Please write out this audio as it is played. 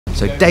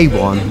So day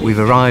one, we've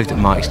arrived at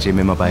Mike's gym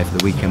in Marbella for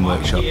the weekend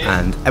workshop,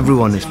 and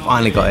everyone has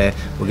finally got here.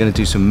 We're going to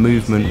do some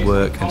movement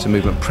work and some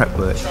movement prep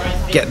work,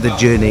 get the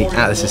journey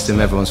out of the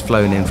system. Everyone's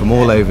flown in from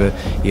all over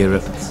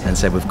Europe, and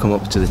so we've come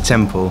up to the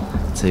temple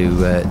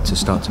to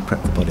start to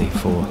prep the body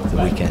for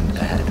the weekend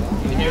ahead.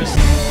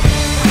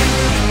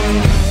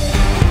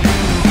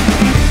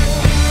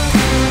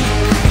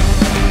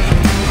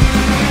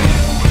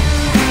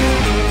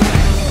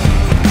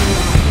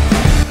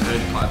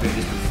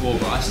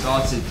 But I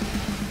started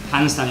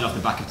handstanding off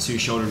the back of 2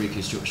 shoulder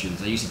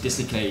reconstructions. I used to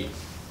dislocate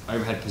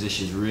overhead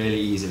positions really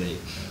easily,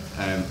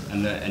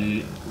 and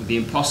the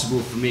impossible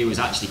for me was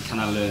actually, can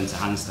I learn to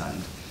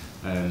handstand?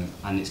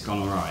 And it's gone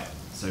alright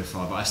so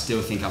far, but I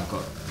still think I've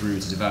got room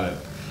to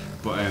develop.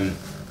 But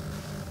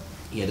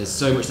yeah, there's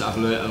so much that I've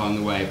learned along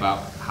the way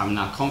about having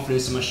now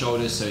confidence in my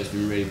shoulders, so it's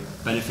been really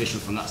beneficial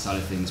from that side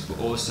of things, but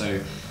also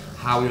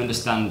how we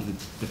understand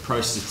the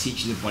process of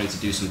teaching the body to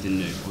do something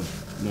new, or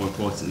more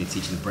importantly,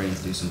 teaching the brain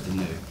to do something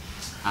new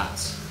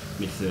at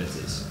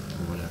mid-30s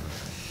or whatever.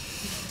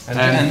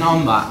 And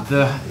on that,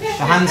 the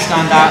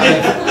handstand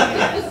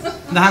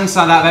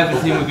out of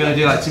everything we're going to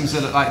do, like Tim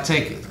said, like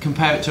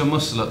compare it to a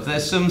muscle up.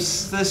 There's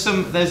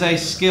a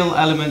skill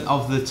element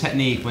of the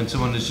technique when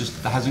someone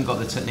hasn't got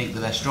the technique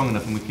that they're strong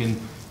enough, and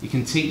you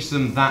can teach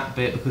them that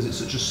bit because it's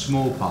such a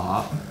small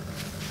part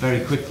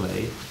very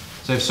quickly.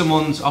 So if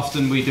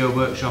often we do a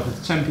workshop,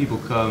 if 10 people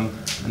come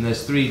and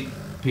there's 3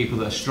 people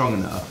that are strong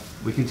enough,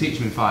 we can teach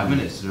them in 5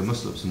 minutes to do a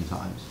muscle up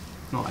sometimes.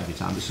 Not every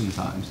time, but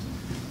sometimes.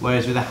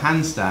 Whereas with a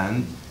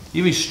handstand,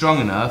 you be strong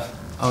enough,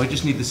 we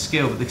just need the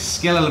skill, but the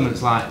skill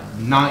element's like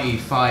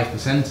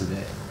 95% of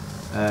it.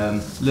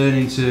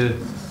 Learning to,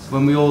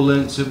 when we all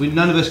learned to,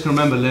 none of us can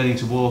remember learning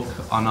to walk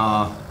on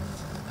our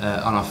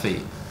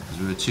feet, because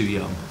we were too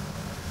young.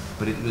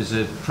 But it was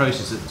a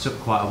process that took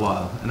quite a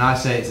while. And I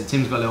say,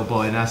 Tim's got a little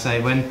boy, and I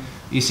say, when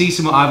you see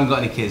someone, I haven't got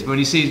any kids, but when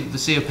you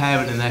see a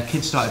parent and their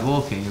kid started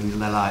walking, and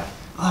they're like,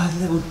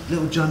 oh,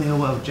 little Johnny or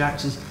whatever,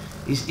 Jax,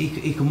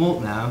 he can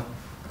walk now.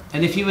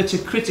 And if you were to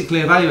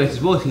critically evaluate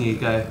his walking, you'd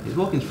go, his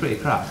walking's pretty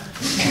crap.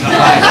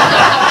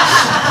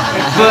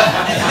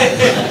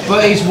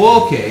 but he's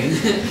walking,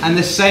 and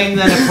the same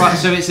then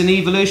applies. So it's an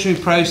evolutionary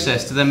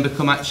process to then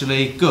become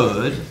actually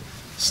good.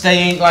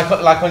 Staying, like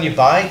on your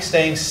bike,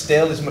 staying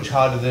still is much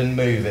harder than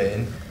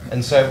moving.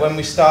 And so when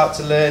we start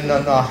to learn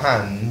on our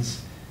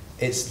hands,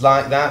 it's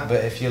like that.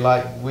 But if you're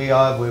like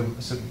we're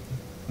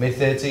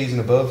mid-30s and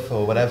above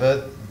or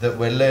whatever, that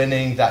we're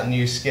learning that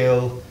new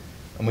skill,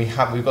 and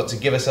we've got to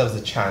give ourselves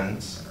the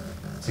chance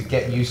to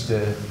get used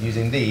to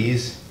using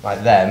these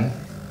like them,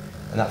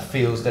 and that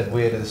feels dead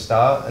weird at the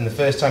start. And the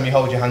first time you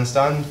hold your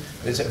handstand,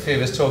 there's a few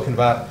of us talking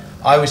about,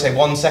 I always say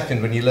 1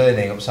 second when you're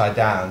learning upside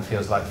down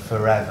feels like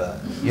forever.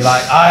 You're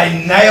like,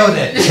 I nailed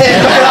it!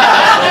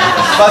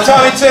 By the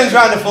time he turns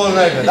around and falling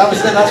over,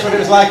 that's what it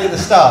was like at the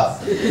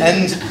start.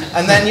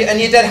 And then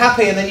you're dead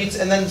happy, and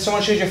then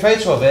someone shows you a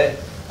photo of it,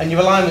 and your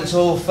alignment's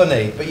all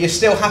funny, but you're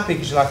still happy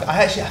because you're like,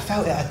 I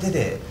felt it, I did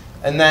it.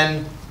 And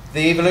then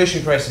the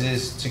evolution process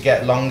is to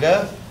get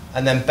longer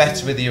and then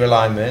better with your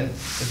alignment.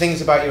 The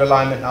things about your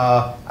alignment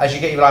are, as you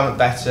get your alignment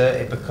better,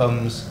 it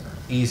becomes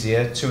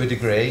easier to a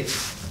degree,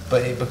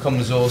 but it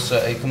becomes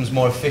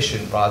more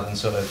efficient rather than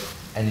sort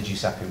of energy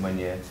sapping when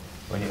you're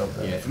up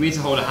there. Yeah, for me to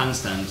hold a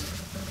handstand,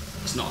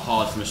 it's not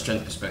hard from a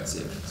strength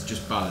perspective. It's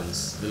just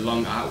balance.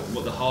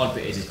 What the hard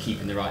bit is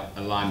keeping the right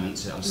alignment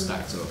so I'm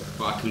stacked up.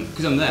 But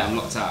because I'm there, I'm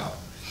locked out.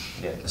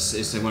 Yeah.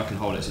 It's when I can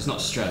hold it. So it's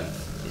not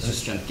strength. It's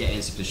just strength getting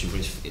into position, but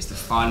it's the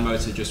fine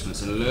motor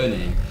adjustments and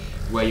learning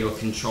where your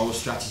control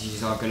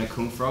strategies are going to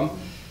come from.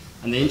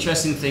 And the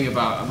interesting thing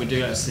about, we're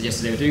doing, as I said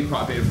yesterday, we're doing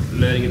quite a bit of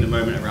learning at the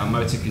moment around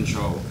motor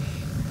control.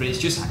 But it's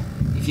just,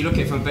 if you look at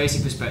it from a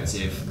basic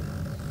perspective,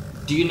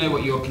 do you know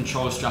what your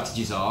control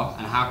strategies are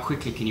and how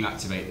quickly can you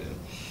activate them?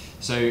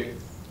 So,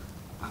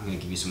 I'm going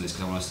to give you some of this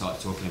because I want to start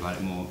talking about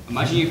it more.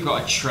 Imagine you've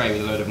got a tray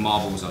with a load of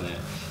marbles on it.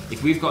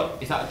 If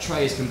that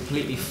tray is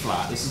completely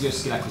flat, this is your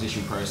skill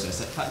acquisition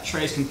process, if that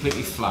tray is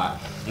completely flat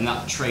and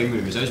that tray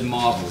moves, those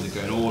marbles are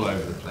going all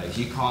over the place.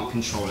 You can't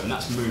control it, and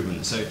that's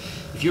movement. So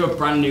if you're a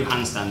brand new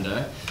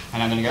handstander,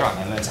 and I'm going to go, right,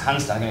 I'm learn to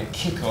handstand, I'm going to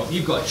kick up,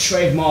 you've got a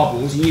tray of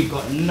marbles and you've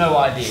got no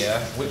idea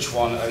which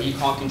one, you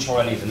can't control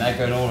any of them, they're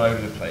going all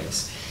over the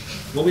place.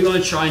 What we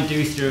want to try and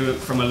do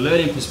from a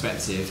learning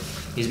perspective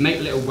is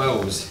make little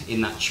wells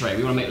in that tray.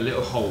 We want to make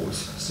little holes.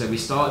 So we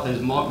start,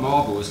 those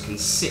marbles can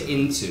sit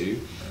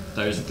into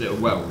those little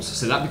wells.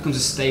 So that becomes a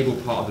stable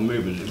part of the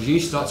movement. When you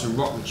start to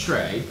rock the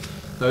tray,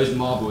 those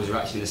marbles are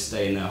actually going to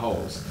stay in their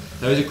holes.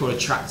 Those are called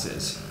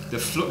attractors. The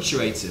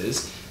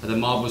fluctuators are the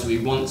marbles we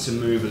want to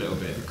move a little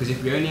bit, because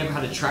if we only ever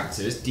had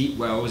attractors, deep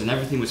wells, and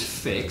everything was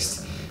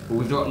fixed, well,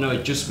 we've got no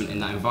adjustment in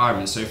that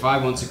environment. So if I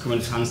want to come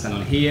and handstand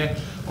on here,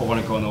 or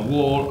want to go on the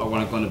wall, or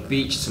want to go on the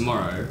beach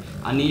tomorrow,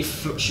 I need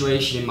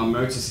fluctuation in my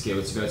motor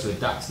skill to be able to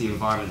adapt to the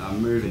environment that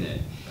I'm moving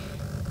in.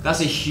 That's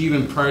a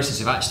human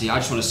process of actually, I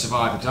just want to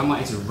survive because I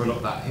might need to run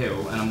up that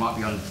hill and I might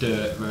be on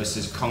dirt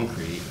versus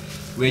concrete.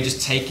 We're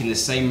just taking the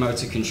same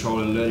motor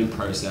control and learning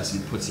process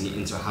and putting it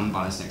into a hand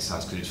balancing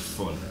exercise because it's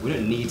fun. We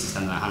don't need to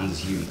stand on our hands as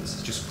humans,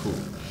 it's just cool.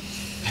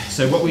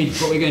 So what we're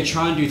going to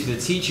try and do through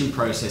the teaching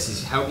process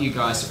is help you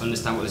guys to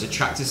understand what those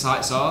attractor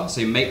sites are, so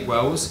you make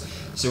wells.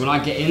 So when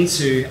I get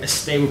into a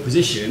stable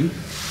position,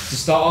 to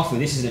start off with,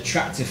 this is an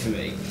attractor for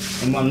me.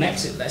 And my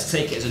next, let's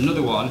take it as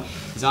another one,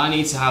 is I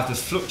need to have the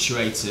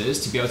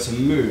fluctuators to be able to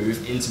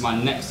move into my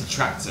next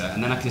attractor,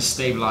 and then I can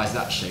stabilize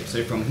that shape.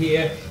 So from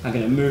here, I'm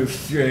going to move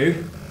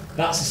through.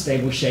 That's a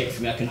stable shape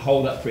for me. I can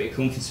hold that pretty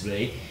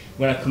comfortably.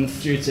 When I come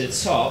through to the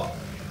top,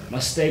 my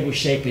stable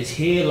shape is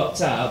here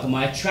locked out, but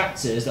my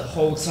attractors the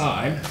whole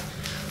time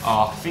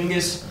are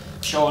fingers,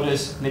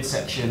 shoulders,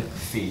 midsection,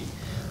 feet.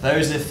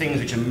 Those are the things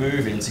which are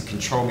moving to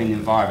control me in the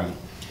environment.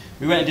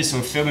 We went and did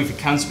some filming for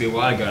Canterbury a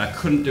while ago, and I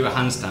couldn't do a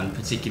handstand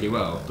particularly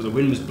well, but the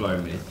wind was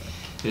blowing me.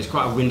 It was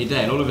quite a windy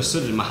day, and all of a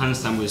sudden my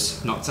handstand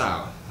was knocked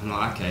out. I'm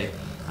like, okay,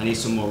 I need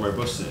some more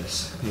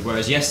robustness.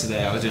 Whereas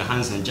yesterday I was doing a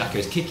handstand and Jacko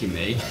was kicking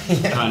me,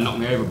 trying to knock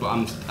me over, but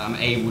I'm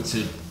able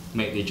to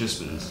make the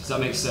adjustments. Does that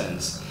make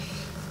sense?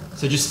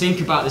 So just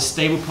think about the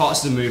stable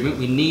parts of the movement.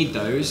 We need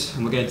those,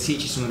 and we're going to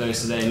teach you some of those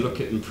today and look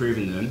at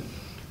improving them.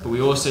 But we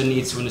also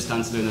need to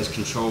understand to learn those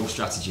control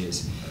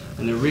strategies.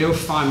 And the real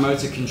fine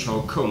motor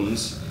control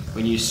comes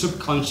when you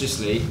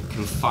subconsciously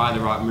can find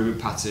the right movement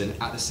pattern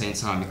at the same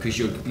time, because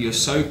you're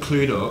so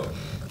clued up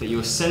that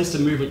you'll sense the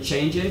movement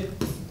changing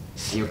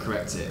and you'll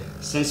correct it.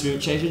 Sense the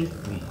movement changing,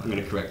 boom, I'm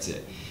going to correct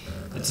it.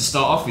 And to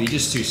start off with, you're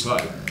just too slow.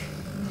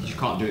 You just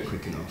can't do it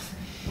quick enough.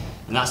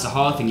 And that's the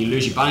hard thing. You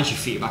lose your balance, your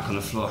feet are back on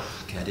the floor.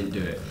 Okay, I didn't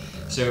do it.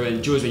 So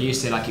George, when you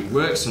say like it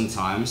works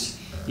sometimes,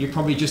 you're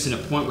probably just in a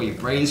point where your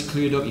brain's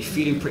clued up, you're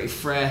feeling pretty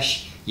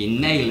fresh, you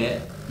nail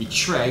it, you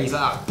tray, you're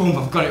like, boom,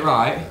 I've got it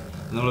right.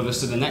 And all of a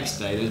sudden the next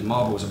day, those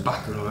marbles are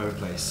back all over the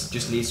place.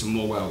 Just need some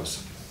more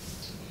wells.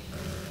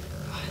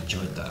 I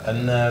enjoyed that.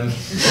 And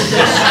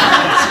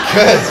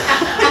good.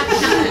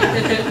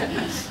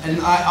 And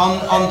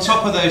on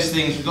top of those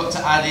things, we've got to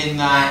add in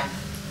that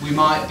we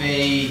might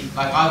be,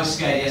 like I was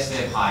scared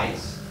yesterday of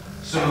heights.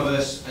 Some of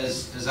us,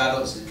 as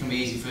adults, it can be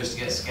easy for us to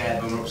get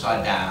scared when we're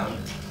upside down.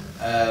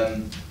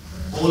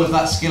 All of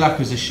that skill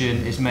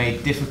acquisition is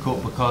made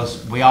difficult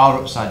because we are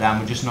upside down,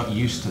 we're just not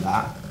used to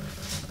that.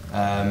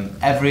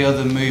 Every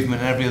other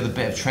movement, every other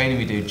bit of training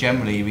we do,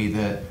 generally you're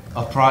either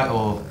upright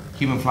or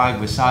human flag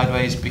with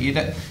sideways, but you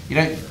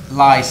don't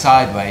lie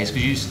sideways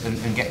because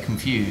and get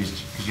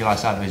confused because you lie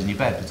sideways in your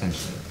bed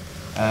potentially.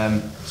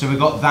 So we've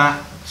got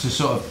that to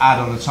sort of add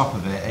on the top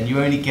of it, and you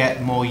only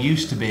get more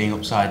used to being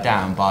upside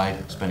down by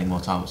spending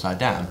more time upside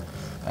down.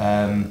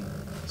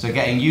 So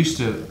getting used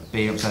to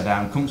being upside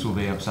down, comfortable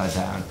being upside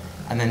down,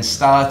 and then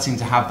starting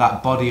to have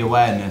that body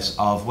awareness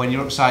of when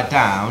you're upside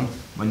down,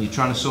 when you're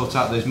trying to sort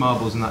out those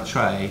marbles in that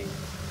tray,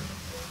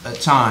 at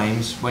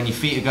times when your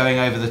feet are going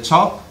over the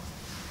top,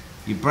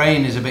 your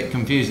brain is a bit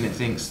confused and it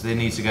thinks they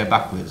need to go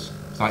backwards.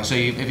 It's like, so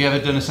have you ever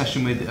done a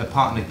session with a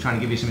partner trying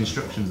to give you some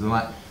instructions and they're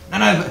like,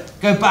 no, but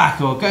go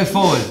back or go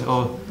forward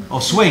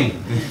or swing.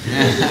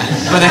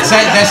 But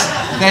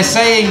they're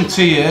saying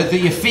to you that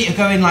your feet are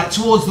going like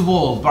towards the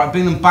wall, but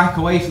bring them back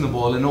away from the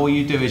wall, and all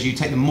you do is you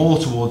take them more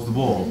towards the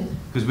wall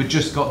because we've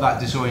just got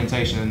that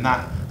disorientation, and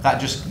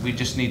we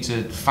just need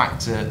to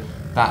factor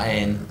that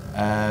in.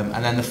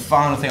 And then the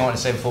final thing I want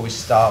to say before we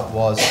start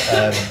was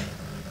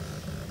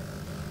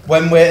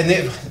when we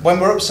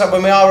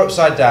are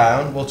upside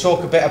down, we'll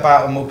talk a bit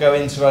about and we'll go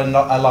into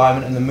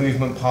alignment and the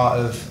movement part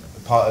of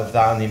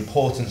that and the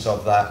importance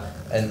of that.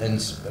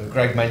 And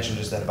Greg mentioned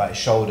just then about his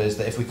shoulders,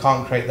 that if we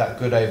can't create that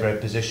good overhead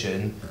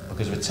position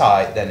because we're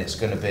tight, then it's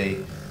going to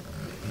be,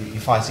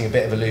 you're fighting a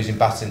bit of a losing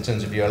battle in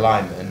terms of your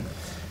alignment.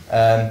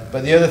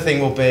 But the other thing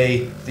will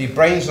be, the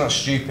brain's not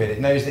stupid. It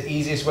knows the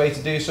easiest way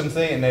to do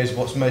something, it knows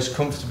what's most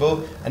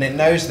comfortable, and it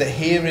knows that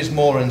here is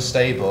more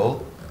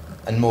unstable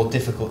and more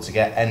difficult to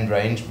get end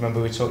range.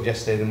 Remember we talked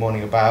yesterday in the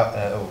morning about,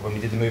 or when we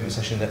did the movement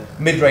session, that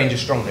mid-range is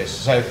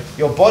strongest. So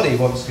your body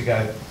wants to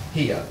go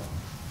here,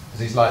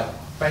 because it's like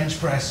bench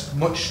press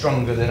much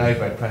stronger than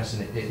overhead press,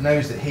 and it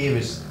knows that here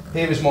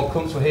is more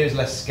comfortable, here is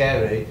less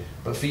scary.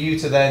 But for you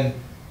to then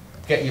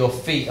get your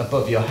feet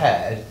above your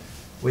head,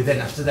 we then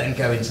have to then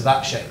go into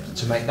that shape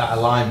to make that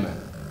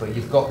alignment. But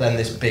you've got then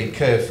this big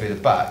curve through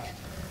the back.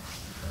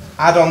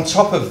 Add on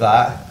top of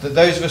that, that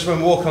those of us when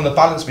we walk on the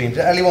balance beam, did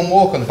anyone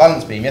walk on the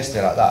balance beam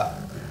yesterday like that?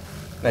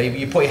 Now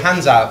you put your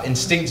hands out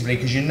instinctively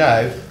because you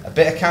know a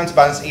bit of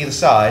counterbalance either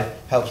side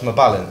helps my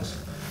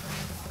balance.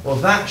 Well,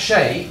 that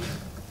shape,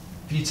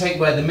 if you take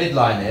where the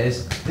midline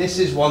is, this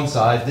is one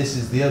side, this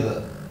is the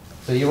other.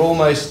 So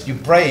your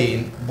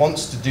brain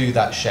wants to do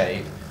that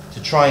shape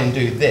to try and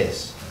do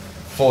this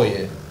for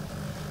you.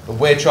 But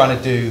we're trying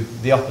to do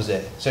the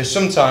opposite. So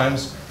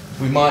sometimes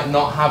we might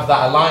not have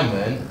that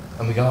alignment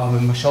and we go, oh,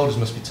 my shoulders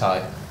must be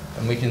tight.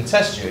 And we can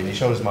test you and your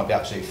shoulders might be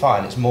absolutely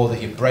fine. It's more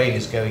that your brain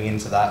is going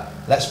into that.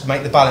 Let's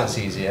make the balance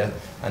easier,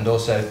 and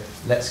also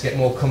let's get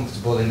more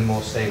comfortable in a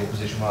more stable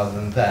position rather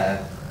than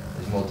there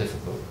is more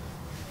difficult.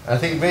 And I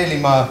think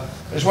really I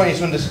just want you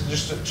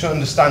to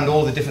understand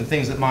all the different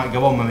things that might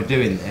go on when we're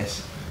doing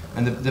this.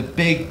 And the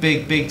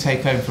big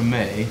take home from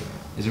me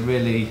is a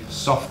really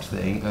soft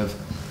thing of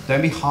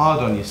don't be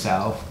hard on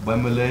yourself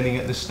when we're learning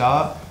at the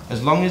start.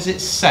 As long as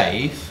it's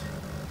safe,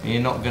 and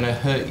you're not going to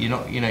hurt, you're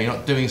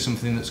not doing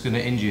something that's going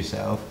to injure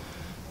yourself,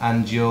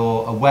 and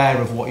you're aware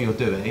of what you're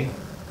doing,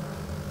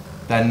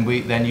 then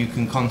you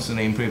can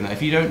constantly improve that.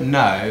 If you don't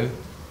know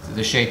that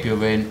the shape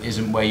you're in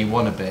isn't where you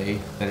want to be,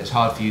 then it's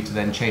hard for you to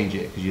then change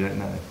it because you don't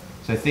know.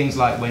 So things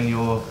like when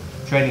you're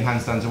training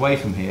handstands away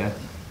from here,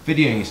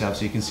 videoing yourself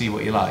so you can see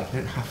what you like. You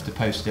don't have to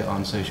post it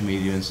on social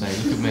media and say,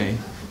 look at me.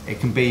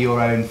 It can be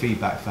your own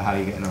feedback for how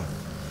you're getting on.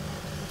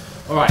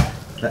 All right.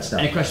 Let's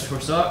start. Any questions before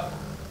we start?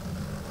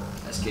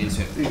 Let's get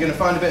into it. You're going to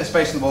find a bit of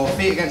space on the wall,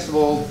 feet against the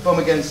wall, bum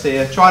against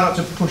here. Try not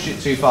to push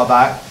it too far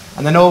back.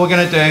 And then all we're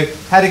going to do,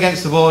 head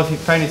against the wall. If your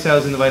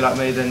ponytail's in the way like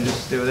me, then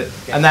just do with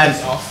it. And then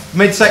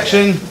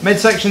midsection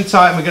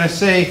tight. And we're going to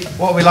see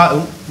what we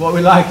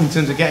like in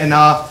terms of getting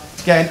up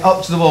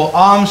to the wall.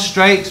 Arms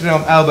straight, so we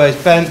don't have elbows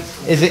bent.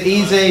 Is it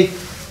easy?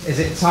 Is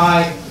it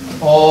tight?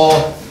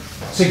 Or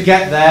to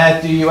get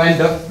there, do you end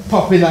up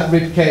popping that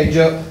rib cage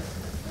up?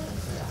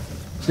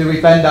 Do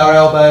we bend our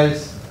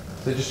elbows?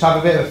 So just have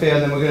a bit of a feel,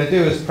 and then we're going to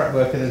do as prep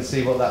work and then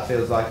see what that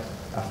feels like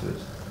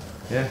afterwards.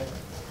 Yeah?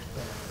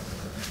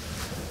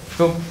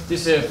 Cool.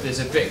 There's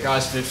a bit,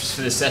 guys,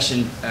 for the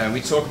session.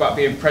 We talk about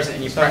being present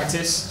in your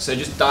practice, so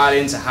just dial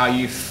into how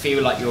you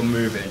feel like you're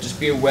moving. Just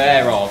be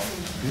aware of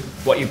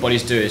what your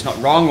body's doing. It's not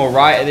wrong or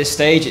right at this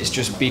stage, it's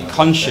just be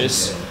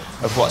conscious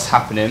of what's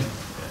happening.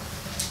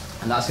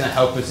 And that's going to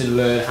help us to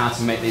learn how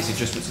to make these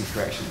adjustments and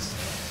corrections.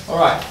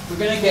 Alright, we're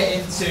going to get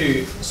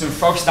into some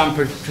frog stand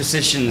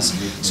positions.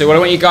 So what I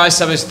want you guys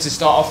to have is to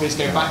start off is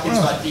go back into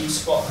that deep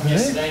squat from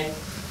yesterday.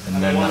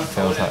 And then that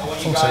feels like, I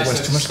want you guys to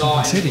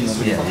start in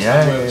frog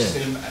stand work, which is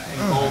going to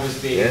involve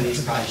us being in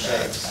these kind of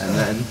shapes. And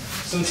then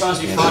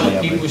sometimes we find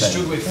that people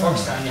struggle with frog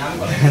stand, you haven't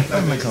got enough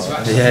movement to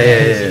actually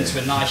get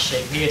into a nice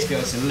shape here to be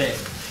able to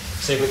lift.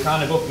 So if we're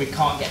kind of up, we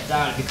can't get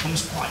down, it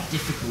becomes quite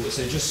difficult.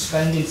 So just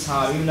spending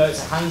time, even though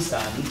it's a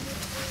handstand,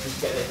 just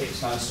get the hips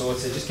kind of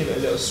sorted, just give it a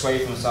little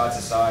sway from side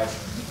to side.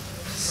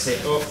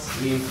 Sit up,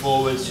 lean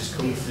forwards, just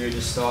come through,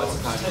 just start to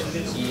kind of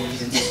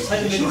ease into the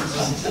position.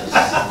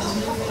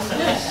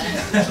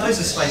 Loads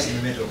of space in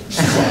the middle.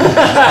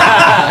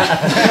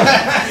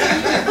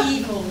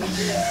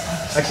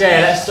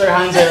 Okay, let's throw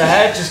hands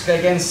overhead, just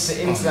again sit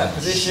into that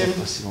position.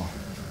 This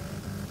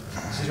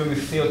is when we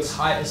feel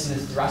tightness in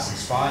the thoracic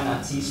spine,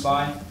 that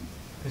T-spine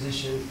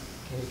position.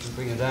 Okay, you can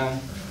bring it down.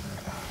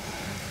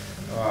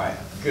 Alright,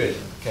 good.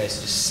 Okay,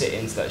 so just sit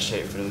into that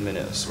shape for another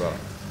minute as well.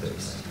 30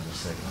 seconds or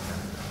so.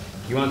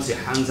 If you want to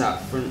hands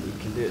out front, you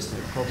can do it, it's no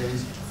problem.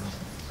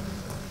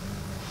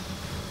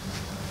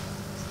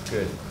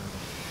 Good.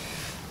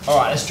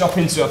 Alright, let's drop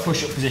into a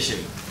push-up position.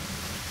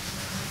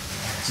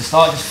 So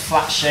start just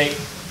flat shape.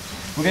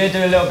 We're going to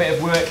do a little bit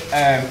of work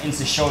into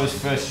the shoulders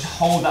first. Just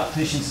hold that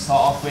position to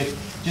start off with.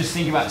 Just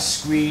think about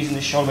squeezing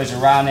the shoulders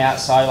around the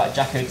outside like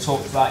Jacko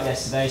talked about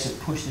yesterday. So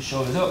push the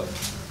shoulders up,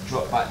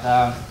 drop back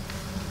down,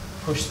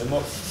 push them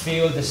up.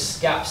 Feel the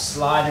scap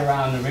slide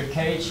around the rib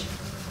cage.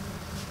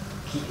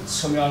 Keep your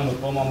tummy on the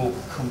bum on. We'll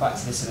come back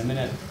to this in a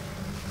minute.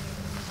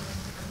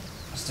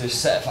 Let's do a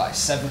set of like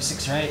 7,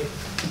 6 or 8.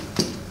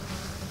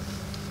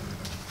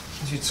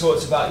 As we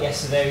talked about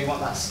yesterday, we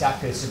want that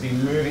scapula to be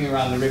moving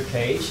around the rib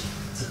cage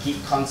to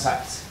keep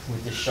contact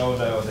with the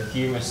shoulder or the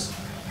humerus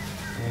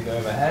when we go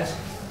overhead.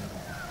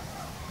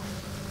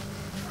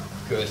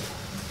 Good.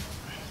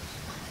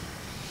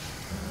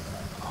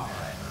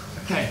 Alright.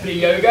 Okay, bit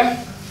of yoga.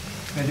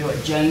 We're going to do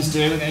what Jen's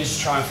doing. We're going to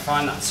just try and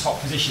find that top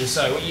position.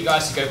 So I want you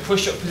guys to go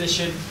push-up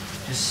position.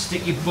 Just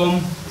stick your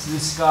bum to the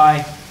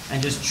sky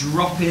and just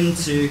drop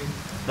into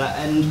that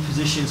end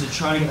position. So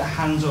try and get the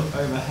hands up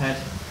overhead.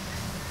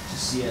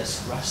 Just see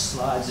us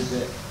slides a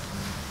bit.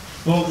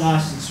 Bump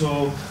nice and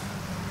tall.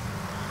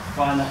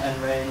 Find that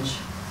end range.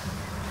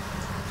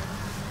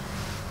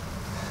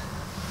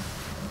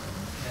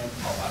 And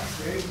pop back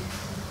through.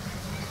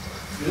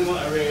 The other one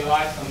I really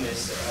like on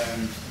this,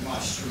 you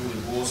might struggle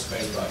with wall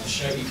space, but I'll just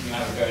show you can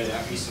have a go at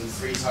that, some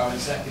 3 times a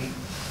second,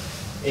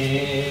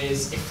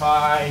 is if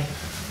I'm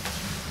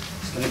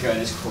just going to go in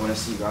this corner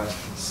so you guys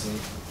can see.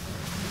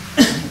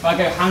 If I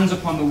go hands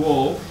up on the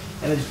wall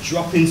and then just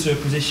drop into a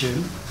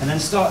position and then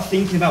start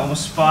thinking about what my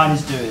spine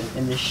is doing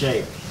in this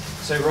shape.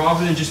 So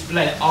rather than just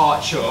let it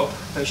arch up,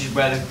 which is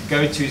where the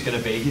go-to is going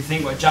to be, if you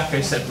think what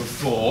Jacko said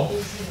before,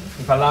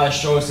 if I allow the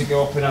shoulders to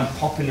go up and I'm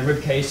popping the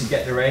rib cage to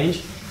get the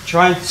range,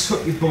 try and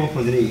tuck your bum up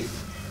underneath.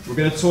 We're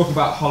going to talk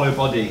about hollow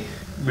body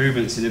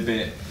movements in a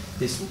bit.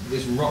 This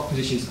rock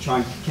position to try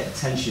and get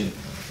tension.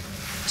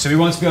 So we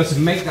want to be able to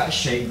make that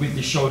shape with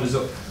the shoulders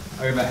up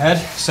overhead.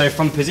 So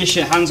from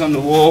position, hands on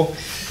the wall,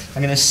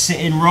 I'm going to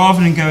sit in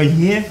rather than going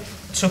here,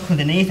 tuck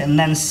underneath and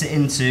then sit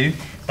into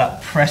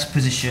that press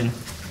position.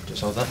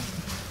 just hold that.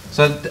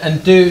 So,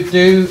 and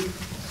you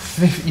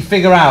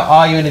figure out,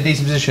 are you in a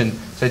decent position?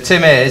 So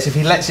Tim is, if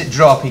he lets it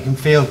drop, he can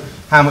feel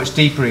how much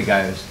deeper he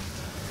goes.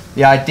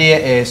 The idea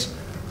is,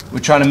 we're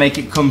trying to make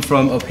it come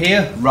from up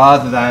here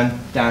rather than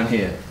down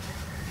here.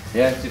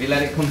 Yeah, so if you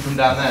let it come from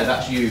down there,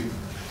 that's you.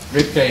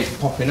 Rib cage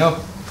popping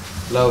up,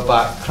 lower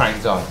back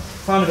cranked on.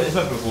 Find a bit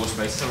of wall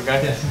space, there we go.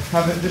 Yeah.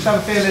 Just have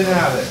a feel in and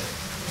out of it.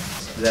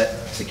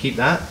 So keep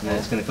that, and then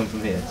it's going to come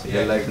from here. So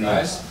you're open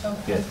those.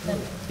 Good.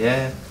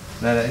 Yeah.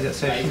 No,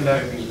 that's it.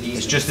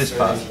 It's just this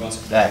part.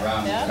 There.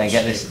 Then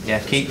get this. Yeah,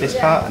 keep this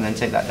part, and then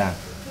take that down.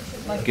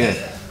 Good.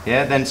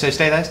 Yeah. Then so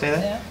stay there. Stay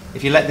there.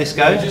 If you let this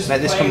go,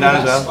 let this come down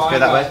as well. Go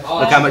that way.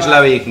 Look how much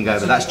lower you can go,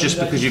 but that's just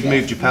because you've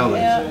moved your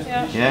pelvis.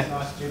 Yeah.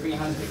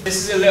 This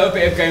is a little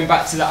bit of going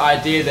back to the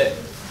idea that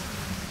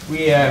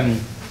we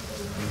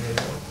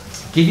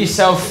give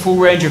yourself full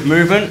range of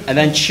movement and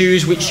then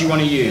choose which you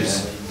want to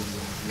use.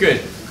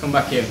 Good. Come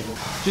back in.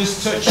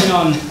 Just touching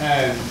on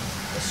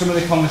some of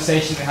the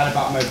conversations we had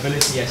about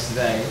mobility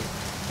yesterday.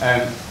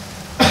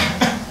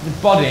 The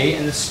body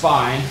and the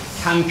spine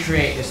can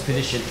create this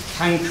position, it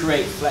can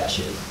create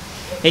flexion.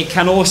 It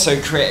can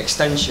also create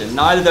extension.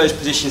 Neither of those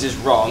positions is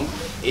wrong,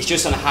 it's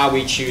just on how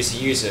we choose to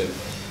use them.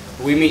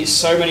 But we meet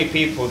so many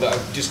people that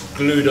are just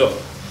glued up.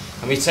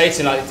 And we say to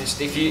them, like,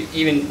 if you,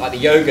 even like the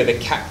yoga, the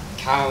cat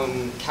cow.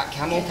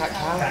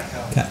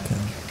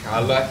 I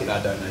like it,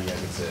 I don't know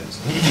yoga terms.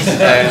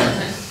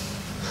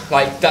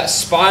 Like that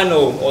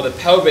spinal or the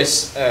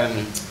pelvis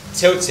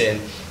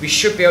tilting, we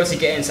should be able to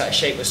get into that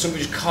shape, but some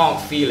people just can't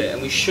feel it,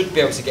 and we should be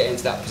able to get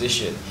into that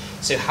position.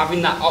 So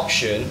having that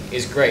option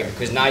is great,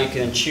 because now you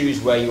can choose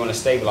where you want to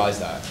stabilize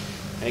that.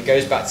 And it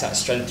goes back to that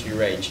strength through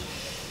range.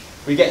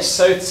 We get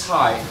so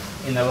tight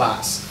in the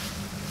lats,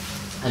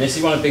 and this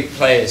is one of the big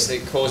players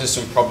that causes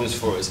some problems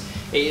for us.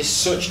 It is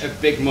such a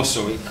big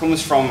muscle. It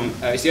comes from,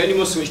 it's the only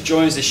muscle which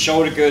joins the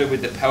shoulder girdle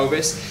with the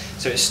pelvis.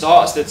 So it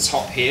starts at the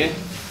top here,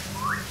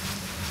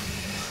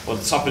 or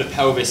the top of the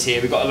pelvis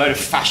here. We've got a load of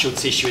fascial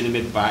tissue in the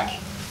mid-back.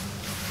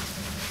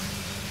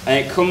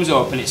 And it comes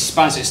up and it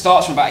spans. So it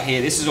starts from about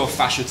here. This is all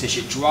fascial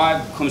tissue. It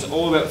comes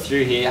all the way up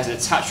through here. It has an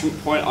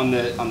attachment point on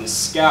the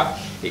scap.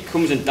 It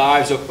comes and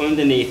dives up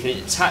underneath, and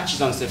it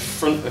attaches onto the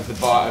front of the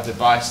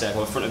bicep,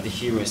 or the front of the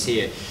humerus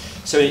here.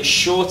 So in its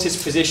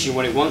shortest position,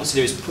 what it wants to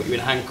do is put you in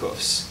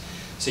handcuffs.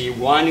 So you're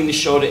winding the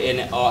shoulder in,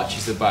 it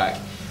arches the back.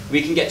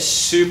 We can get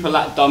super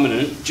lat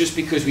dominant just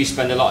because we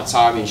spend a lot of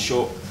time in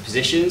short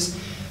positions.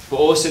 But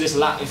also this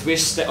lat, if we're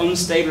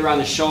unstable around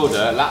the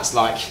shoulder, lat's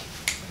like,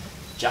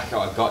 Jacko,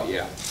 I got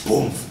you,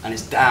 boom, and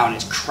it's down,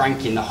 it's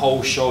cranking the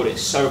whole shoulder,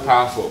 it's so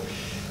powerful.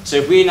 So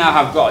if we now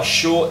have got a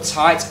short,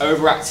 tight,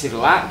 overactive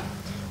lat,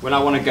 when I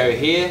want to go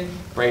here,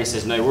 brain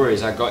says, no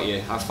worries, I got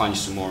you, I'll find you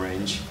some more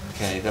range.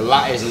 Okay, the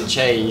lat isn't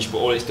changed, but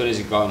all it's done is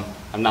gone,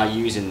 I'm now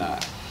using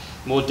that.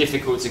 More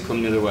difficult to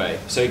come the other way.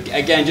 So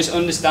again, just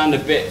understand a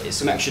bit, it's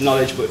some extra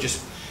knowledge, but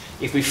just,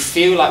 if we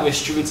feel like we're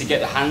struggling to get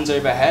the hands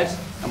overhead,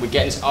 and we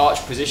get in this arch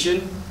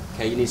position,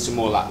 okay, you need some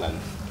more lat then,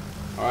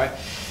 all right?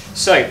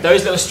 So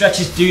those little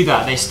stretches do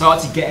that. They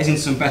start to get us in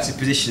some better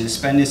positions,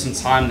 spending some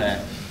time there.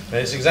 And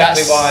it's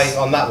exactly why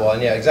on that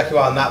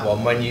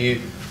one, when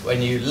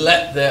you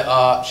let the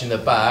arch in the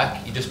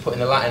back, you just put in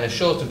the lat in a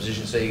shorter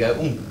position, so you go,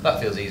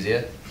 that feels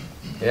easier.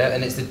 Yeah,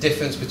 and it's the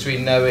difference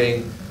between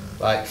knowing,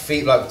 like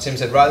Tim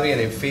said right at the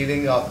beginning,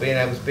 feeling, being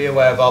able to be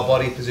aware of our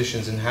body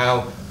positions and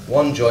how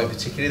one joint,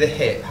 particularly the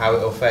hip, how it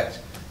will affect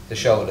the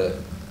shoulder.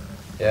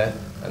 Yeah,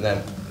 and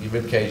then your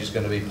rib cage is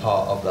going to be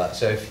part of that.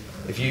 So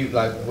if you,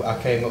 like,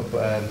 I came up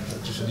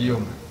just with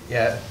you,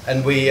 yeah,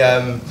 and we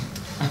and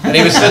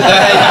he was stood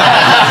there.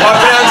 My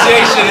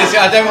pronunciation is,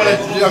 I don't want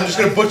to, I'm just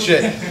going to butcher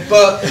it,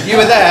 but you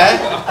were there,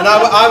 and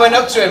I went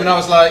up to him and I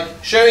was like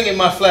showing him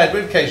my flared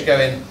rib cage,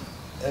 going,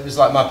 it was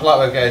like my polite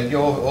way of going,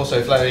 you're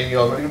also flaring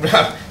your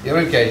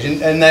rib cage,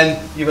 and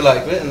then you were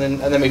like, and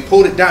then we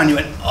pulled it down, you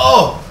went,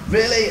 oh,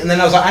 really? And then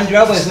I was like, and your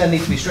elbows then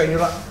need to be straight, and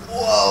you're like,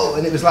 whoa,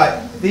 and it was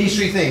like these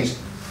three things,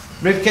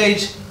 rib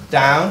cage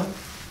down,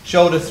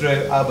 shoulder through,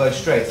 elbow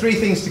straight. Three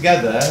things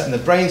together, and the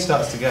brain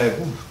starts to go,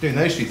 doing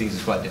those three things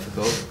is quite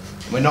difficult.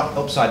 We're not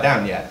upside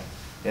down yet,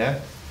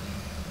 yeah?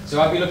 So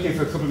I'd be looking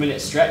for a couple of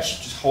minutes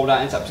stretch, just hold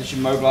out into that position,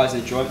 mobilise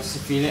the joints to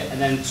feel it, and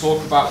then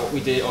talk about what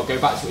we did, or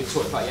go back to what we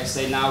talked about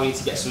yesterday. Now we need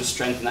to get some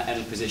strength in that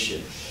end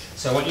position.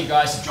 So I want you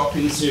guys to drop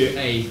into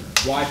a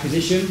wide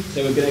position.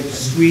 So we're going to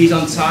squeeze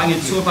on tight. I'm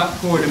going to talk about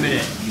core in a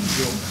minute.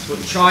 But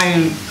try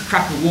and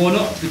crack a worn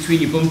up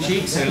between your bum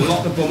cheeks. So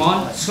lock the bum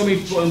on. Tummy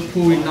button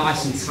pulling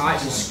nice and tight.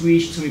 So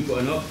squeeze your tummy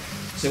button up.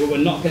 So what we're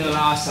not going to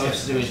allow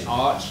ourselves to do is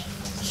arch.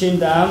 Chin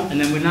down. And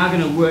then we're now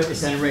going to work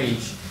this end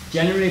range.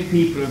 Generally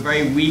people are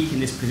very weak in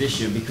this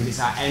position because it's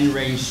our end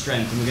range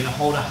strength. And we're going to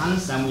hold a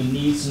handstand. We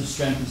need some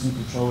strength and some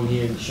control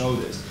here in the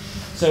shoulders.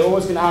 So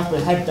always going to have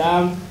the head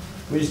down.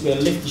 We're just going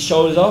to lift the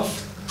shoulders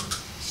off,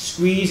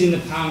 squeezing the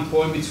pound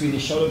point between the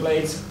shoulder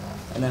blades,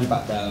 and then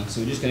back down.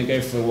 So we're just going to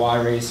go for a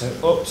wide raise. So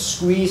up,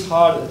 squeeze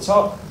hard at the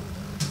top,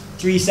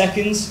 3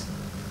 seconds,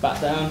 back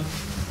down,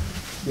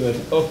 good.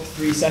 Up,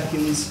 3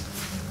 seconds,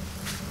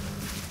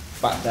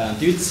 back down.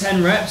 Do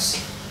 10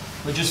 reps,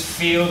 but just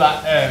feel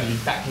that,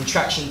 that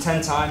contraction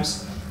 10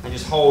 times, and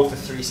just hold for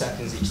 3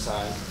 seconds each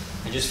time.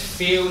 And just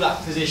feel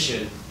that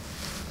position.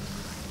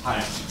 I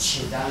don't know, keep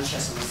chin down,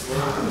 chest on the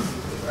floor,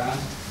 feet on the ground.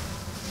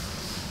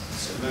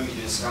 So remember you're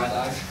doing a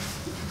skydive.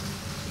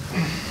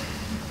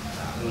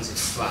 Once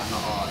it's flat,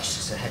 not arched,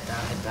 so head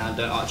down,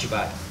 don't arch your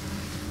back.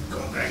 Go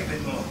on, Greg, a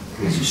bit more.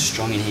 Good, so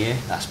strong in here,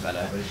 that's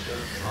better.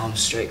 Arms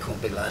straight, come on,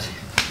 big lad.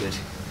 Good.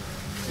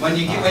 When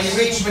you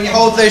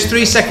hold those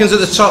 3 seconds at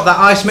the top, that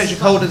isometric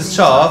hold at the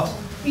top,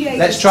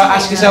 let's try,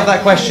 ask yourself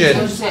that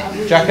question.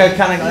 Jacko,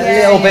 can I go a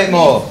little bit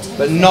more,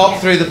 but not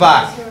through the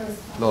back.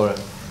 Laura.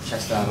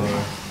 Chest down,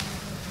 Laura.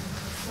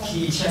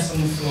 Key chest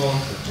on the floor.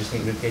 Just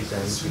think ribcage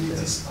down,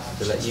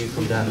 to let you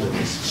come down with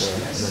this,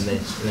 and then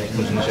this, and then it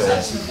comes on the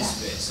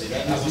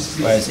shoulders.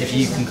 Whereas if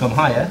you can come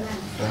higher,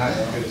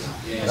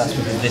 that's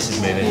because this is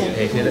moving.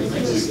 Here, feel it?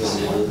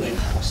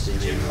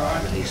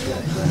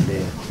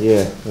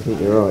 Yeah, I think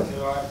you're right.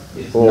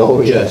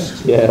 Not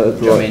just. Yeah, that's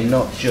Do you know what I mean?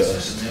 Not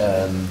just.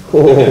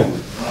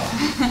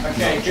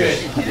 Okay, good.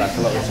 Like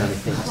a lot of the time we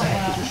think the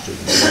head is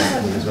restricted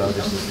as well,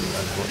 just as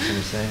what Tim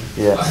was saying.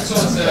 Yeah.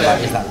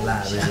 Like, is that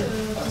ladder, is it?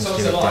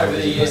 Talked a lot over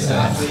the years to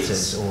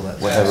athletes. All that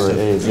Whatever it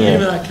is, Give me yeah.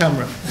 that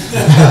camera.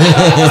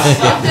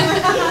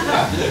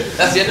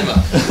 That's the end of it.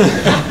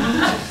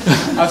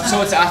 I've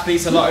taught to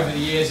athletes a lot over the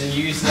years and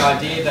used the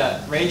idea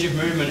that range of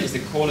movement is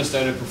the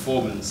cornerstone of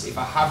performance. If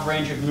I have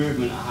range of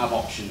movement, I have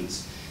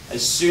options.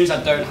 As soon as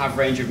I don't have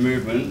range of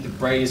movement, the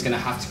brain is going to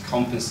have to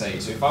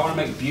compensate. So if I want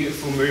to make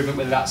beautiful movement,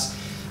 whether that's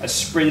a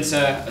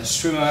sprinter, a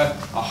swimmer,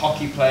 a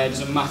hockey player, it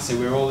doesn't matter,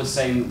 we're all the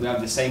same, we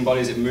have the same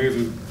bodies that move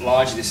in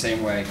largely the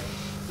same way.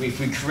 If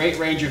we create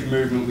range of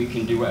movement, we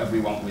can do whatever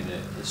we want with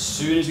it. As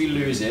soon as we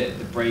lose it,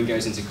 the brain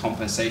goes into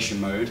compensation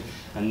mode,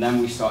 and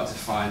then we start to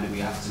find that we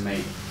have to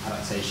make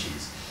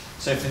adaptations.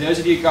 So for those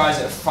of you guys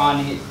that are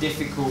finding it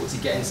difficult to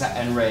get into that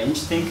end range,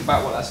 think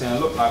about what that's going to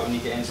look like when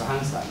you get into a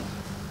handstand.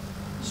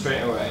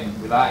 Straight away,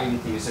 without even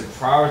thinking, so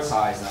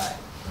prioritise that.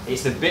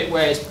 It's the bit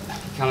where it's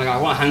kind of like, I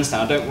want a handstand,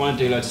 I don't want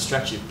to do loads of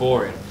stretches,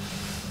 boring.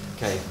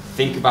 Okay,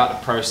 think about the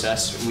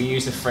process. We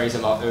use the phrase a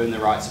lot, earn the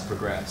right to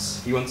progress.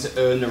 If you want to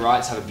earn the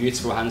right to have a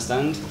beautiful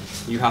handstand,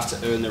 you have to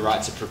earn the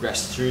right to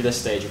progress through the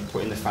stage of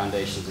putting the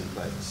foundations in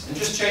place. And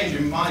just change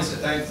your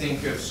mindset, don't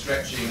think of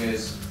stretching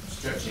as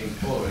stretching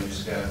boring,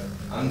 just go,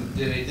 I'm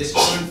doing, this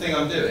current thing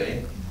I'm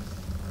doing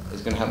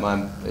is going to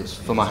help it's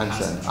for my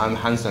handstand. I'm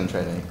handstand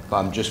training, but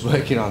I'm just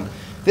working on,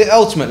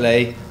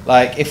 ultimately,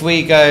 like if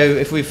we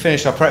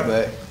finish our prep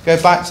work, go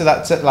back to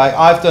that, like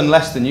I've done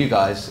less than you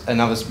guys, and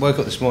woke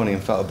up this morning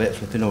and felt a bit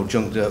flipping all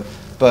junked up,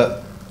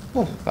 but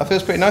that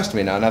feels pretty nice to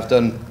me now, and I've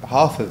done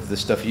half of the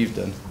stuff you've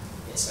done.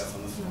 It's stuff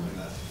on the floor like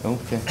that.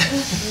 Okay.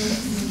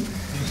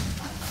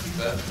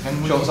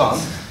 Shorts on.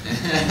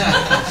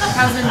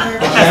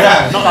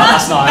 Not like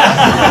last night.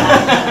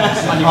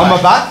 On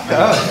my back?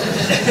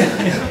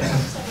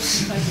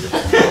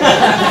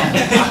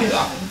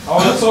 I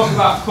want to talk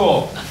about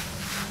core.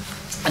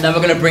 And then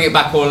we're going to bring it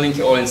back all, link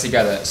it all in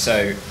together.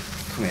 So,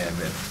 come here a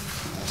bit.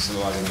 That's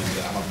otherwise I'm going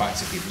to have my back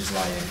to people, just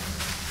lie here.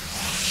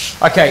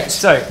 Okay,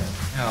 so.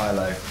 Oh,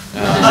 hello.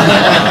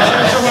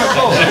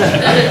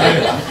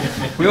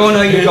 We all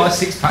know you've got a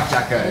six-pack,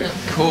 Jacko.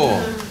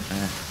 Core.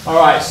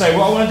 Alright, so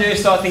what I want to do is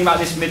start thinking about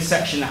this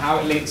midsection and how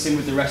it links in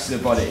with the rest of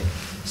the body.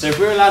 So if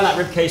we're allowing that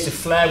rib cage to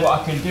flare, what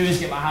I can do is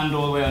get my hand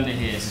all the way under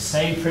here. It's the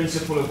same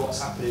principle of what's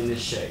happening in this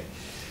shape.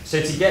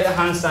 So to get the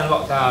handstand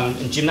locked down,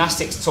 and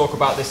gymnastics talk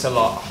about this a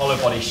lot, hollow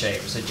body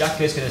shape. So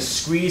Jacko's going to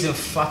squeeze and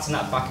flatten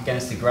that back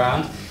against the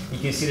ground. You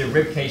can see the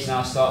rib cage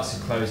now starts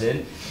to close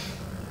in.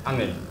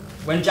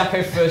 When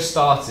Jacko first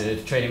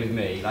started training with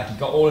me, like he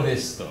got all of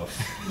this stuff,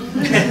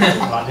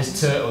 like this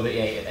turtle that he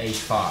ate at age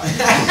 5,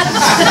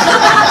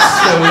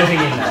 still living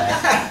in there.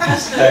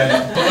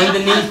 But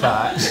underneath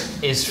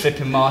that is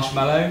flipping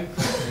marshmallow,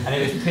 and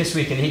it was piss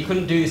weak, and he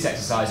couldn't do this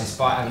exercise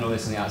despite having all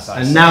this on the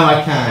outside. And now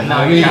I can. And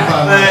now you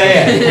can.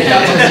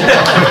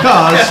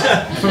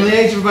 Because from the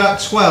age of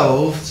about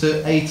 12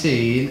 to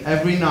 18,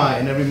 every night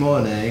and every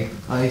morning,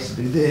 I used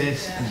to do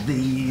this and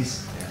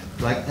these.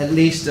 Like at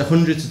least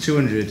 100 to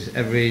 200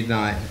 every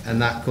night, and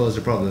that caused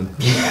a problem.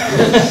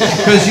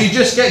 Because you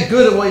just get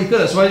good at what you're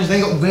good at, so I just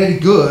then got really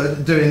good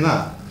at doing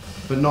that,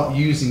 but not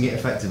using it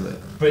effectively.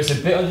 But it's a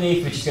bit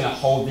underneath which is going to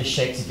hold this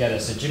shape together.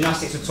 So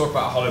gymnastics will talk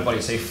about a hollow body.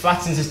 So he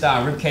flattens this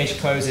down, rib cage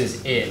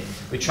closes in.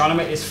 We're trying to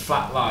make this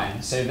flat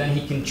line. So then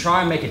he can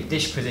try and make a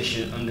dish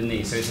position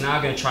underneath. So he's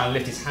now going to try and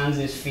lift his hands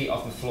and his feet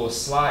off the floor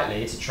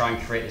slightly to try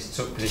and create this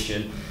tuck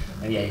position.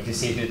 And yeah, you can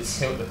see he's going to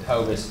tilt the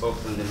pelvis up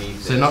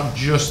underneath. So not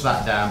just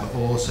that down, but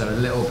also a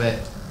little bit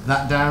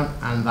that down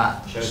and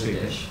that. Shows the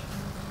dish.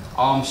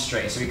 Arms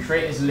straight. So we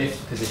create this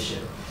lift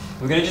position.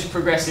 We're going to just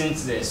progress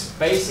into this.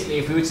 Basically,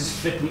 if we were to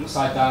flip them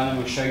upside down, and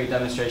we'll show you a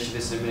demonstration of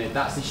this in a minute,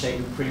 that's the shape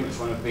we pretty much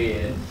want to be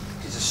in.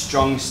 It's a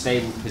strong,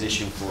 stable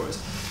position for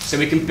us. So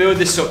we can build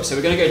this up. So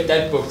we're going to go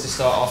dead bug to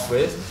start off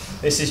with.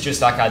 This is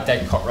just like our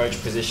dead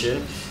cockroach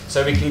position.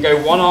 So we can go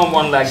one arm,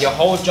 one leg. Your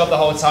whole job the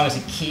whole time is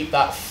to keep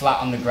that flat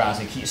on the ground.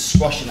 So you keep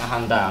squashing the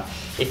hand down.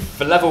 If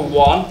for level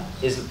 1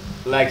 is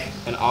leg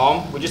and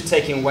arm, we're just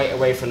taking weight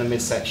away from the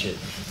midsection.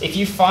 If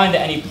you find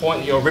at any point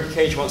that your rib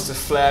cage wants to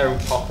flare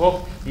and pop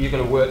up, you're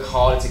going to work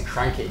harder to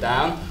crank it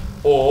down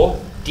or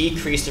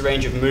decrease the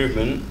range of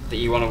movement that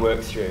you want to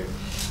work through.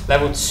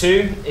 Level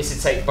 2 is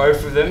to take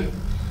both of them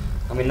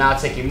and we're now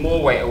taking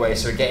more weight away,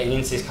 so we're getting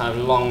into this kind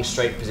of long,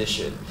 straight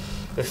position.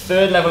 The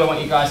third level I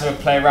want you guys to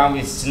play around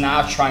with is to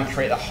now try and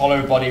create the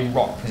hollow body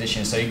rock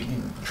position. So you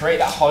can create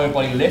that hollow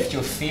body lift,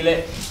 you'll feel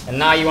it, and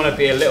now you want to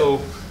be a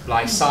little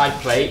like side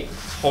plate,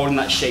 holding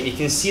that shape. You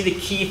can see the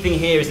key thing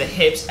here is the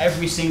hips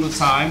every single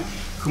time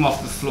come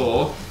off the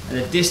floor, and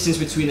the distance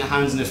between the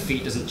hands and the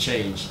feet doesn't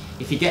change.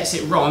 If he gets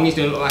it wrong, he's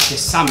going to look like a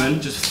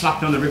salmon just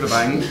flapping on the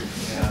riverbank.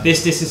 Yeah.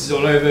 This distance is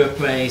all over the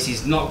place,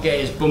 he's not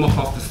getting his bum up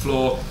off the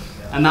floor,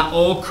 and that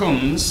all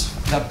comes,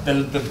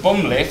 the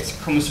bum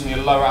lift comes from your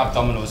lower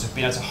abdominals, of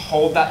being able to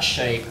hold that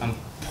shape and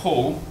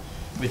pull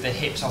with the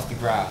hips off the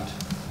ground.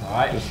 All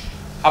right?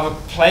 Have a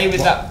play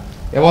with that.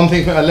 Yeah, one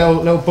thing, a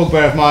little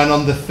bugbear of mine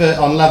on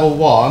on level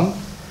 1.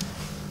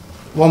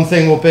 One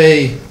thing will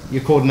be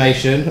your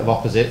coordination of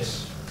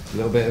opposites, a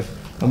little bit of,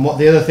 and what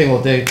the other thing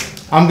will do,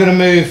 I'm going to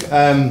move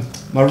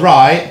my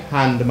right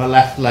hand and my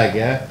left leg,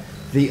 yeah?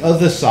 The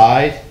other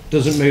side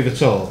doesn't move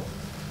at all.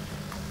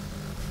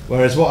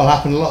 Whereas what will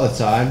happen a lot of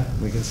the time,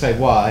 we can say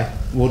why,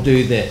 we'll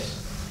do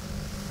this.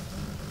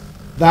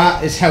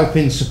 That is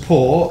helping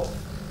support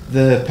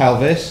the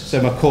pelvis,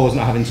 so my core's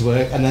not having to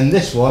work, and then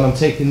this one, I'm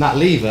taking that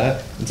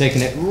lever and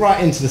taking it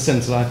right into the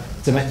centre line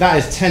to make that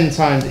is 10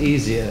 times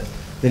easier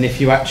than if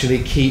you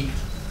actually keep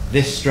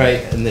this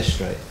straight and this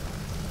straight.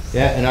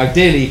 Yeah, and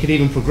ideally you could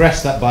even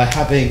progress that by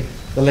having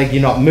the leg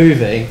you're not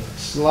moving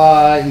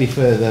slightly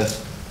further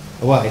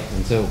away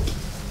until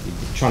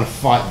you're trying to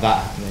fight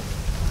that happening.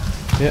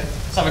 Yeah.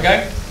 Let's have a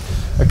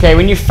go. Okay,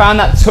 when you've found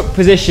that tuck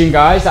position,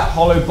 guys, that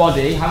hollow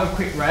body, have a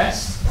quick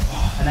rest,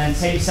 and then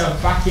take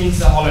yourself back into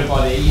the hollow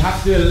body. You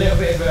have to do a little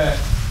bit of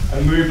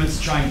a movement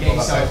to try and get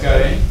yourself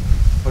going,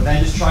 but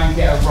then just try and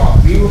get a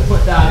rock. We will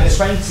put down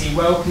 20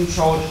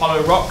 well-controlled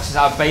hollow rocks as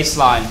our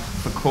baseline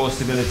for core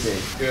stability.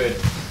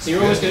 Good. So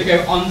you're always going to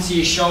go onto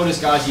your shoulders,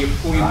 guys. You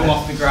pull your bum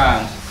off the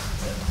ground.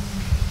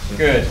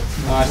 Good.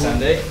 Nice,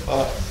 Andy.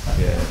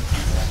 Yeah.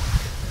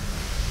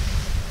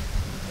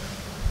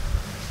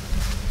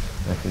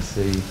 I can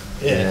see.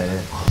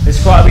 Yeah.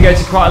 We go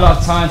to quite a lot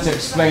of time to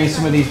explain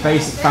some of these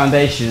basic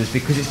foundations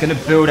because it's going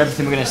to build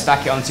everything we're going to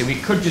stack it onto. We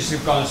could just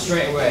have gone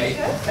straight away,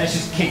 let's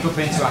just kick up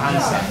into a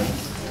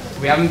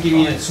handstand. We haven't given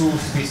you the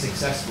tools to be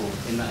successful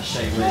in that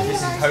shape.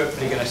 This is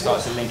hopefully going to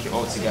start to link it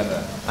all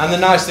together. And the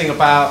nice thing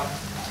about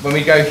when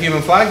we go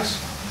human flags,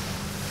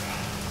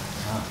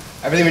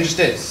 everything we just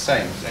did is the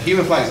same. So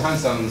human flags,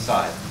 handstand on the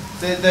side.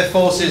 The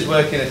forces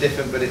working are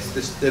different, but it's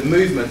the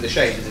movement, the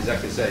shape is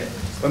exactly the same.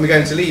 When we go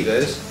into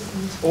levers,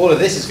 all of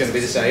this is going to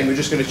be the same, we're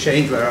just going to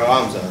change where our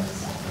arms are.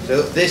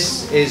 So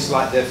this is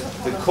like the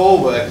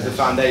core work as the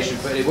foundation,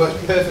 but it works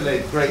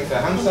perfectly great for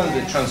handstands,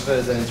 it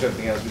transfers then into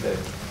everything else we do.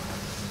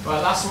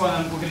 Right, last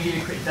one, we're going to give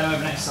you a quick demo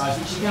of an exercise,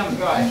 which you can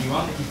go if you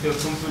want, if you feel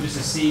comfortable just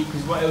to see,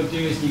 because what it will do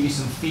is give you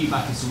some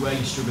feedback as to where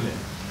you're struggling.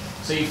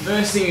 So your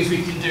first thing is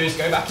we can do is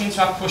go back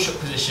into our push-up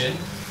position.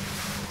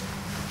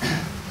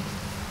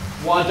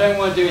 What I don't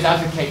want to do is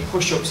advocate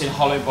push-ups in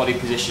hollow body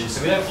position,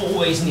 so we don't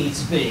always need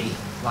to be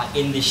like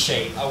in this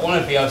shape. I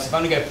want to be able to, if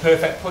I'm going to go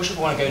perfect push-up,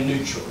 I want to go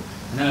neutral,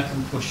 and then I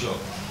can push up.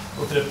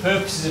 But for the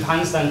purposes of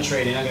handstand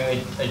training, I'm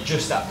going to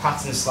adjust that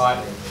pattern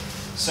slightly.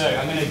 So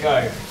I'm going to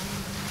go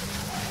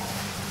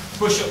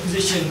push-up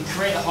position,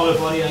 create the hollow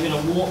body, and I'm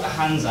going to walk the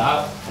hands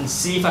out and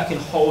see if I can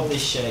hold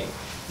this shape.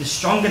 The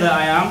stronger that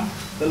I am,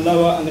 the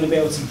lower I'm going to be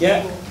able to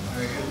get.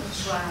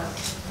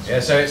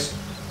 Yeah, so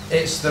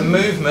it's the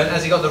movement,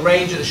 as you got the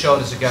range at the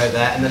shoulders to go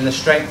there, and then the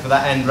strength for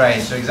that end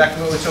range. So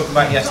exactly what we were talking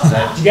about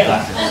yesterday. Did you get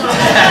that?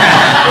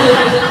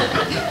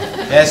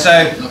 Yeah,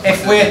 so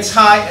if we're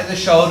tight at the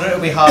shoulder, it'll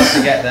be hard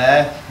to get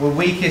there. We're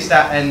weakest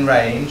at end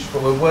range,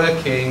 but we're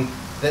working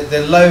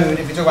the load.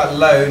 If you talk about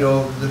load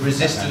or the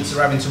resistance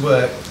we're having to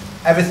work,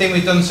 everything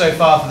we've done so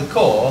far for the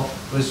core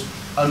was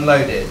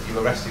unloaded. You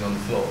were resting on the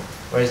floor.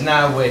 Whereas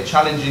now we're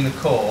challenging the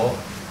core,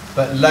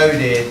 but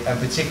loaded, and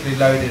particularly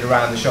loaded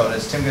around the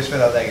shoulders. Tim goes for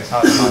that leg, it's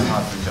hard for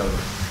the shoulders.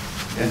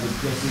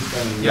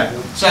 Yeah.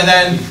 So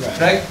then,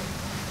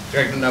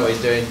 Greg doesn't know what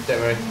he's doing,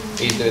 don't worry,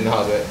 he's doing the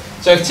hard work.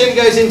 So if Tim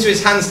goes into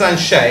his handstand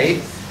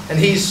shape, and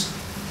he's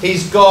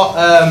got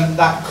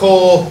that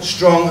core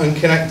strong and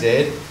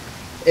connected,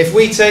 if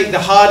we take the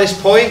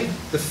hardest point,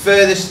 the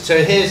furthest,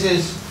 so here's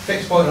his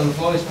fixed point on the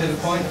floor, his pivot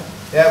point,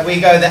 yeah, we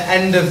go the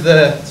end of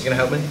the, are you going to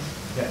help me?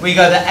 Yeah. We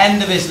go the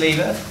end of his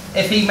lever.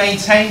 If he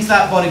maintains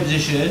that body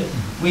position,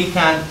 we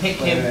can pick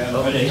him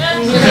up.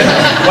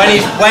 when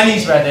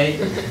he's ready,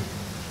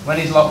 when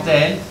he's locked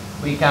in,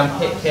 we can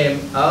pick him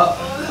up.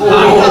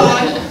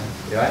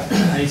 You right?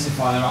 I need to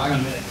find the right, hang on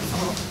a minute.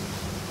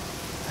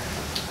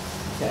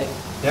 Okay.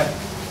 Yep.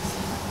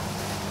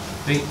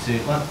 Feet to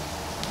one.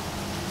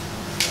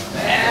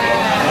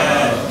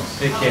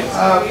 Pick him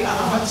up.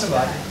 That's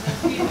alright.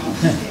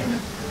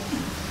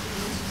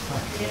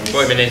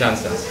 Put him in his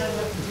handstands.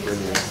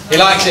 He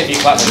likes it if you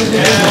clap him.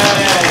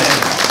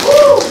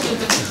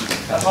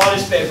 The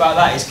hardest bit about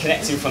that is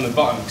connecting from the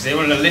bottom because they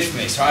want to lift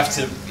me, so I have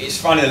to. It's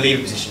finding the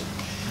lever position.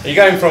 You're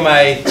going from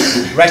a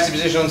rested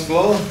position on the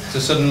floor to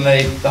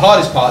suddenly the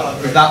hardest part.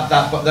 That's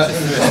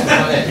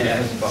not it.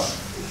 Yeah.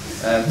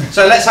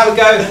 So let's have a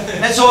go.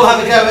 Let's all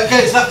have a go. Go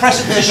to that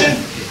pressure position.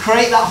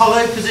 Create that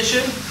hollow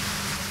position.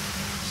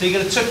 So you're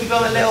going to tuck your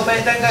bum a little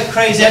bit. Don't go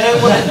crazy. I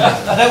don't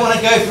want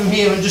to go from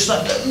here and just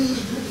like.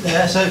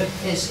 Yeah. So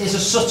it's a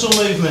subtle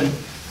movement.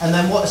 And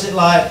then what's it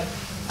like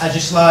as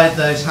you slide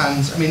those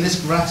hands? I mean, this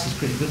grass is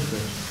pretty good for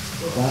it.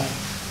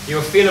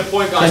 You'll feel a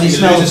point, guys. Can you You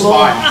smell lose the a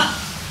floor? spine.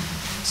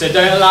 So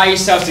don't allow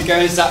yourself to go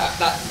into that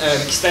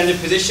extended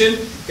position.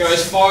 Go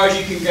as far as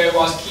you can go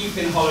whilst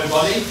keeping hollow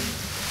body.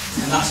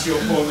 And that's your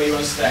point where you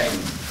want to stay.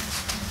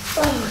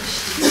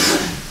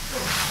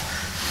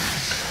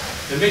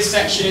 The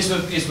midsection is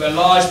where a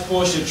large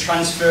portion of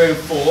transferring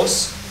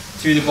force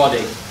through the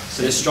body.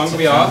 So the stronger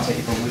we are. Take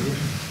your bum with you.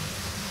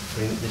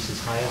 Bring this is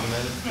higher at the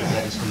moment.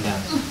 Let this come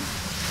down.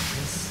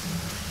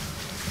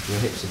 Your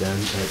hips are down,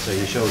 so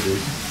your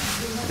shoulders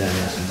are down.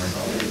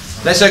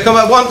 Let's come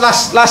at one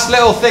last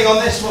little thing on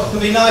this. What can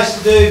be nice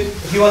to do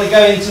if you want to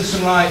go into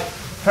some like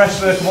press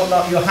work and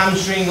whatnot. Your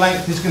hamstring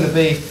length is going to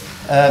be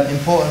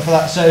important for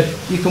that. So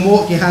you can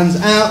walk your hands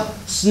out,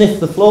 sniff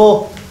the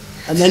floor,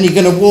 and then you're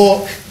going to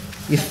walk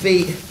your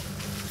feet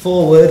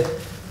forward,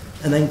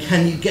 and then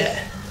can you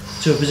get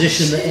to a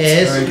position that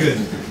is Very good.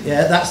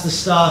 Yeah, that's the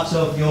start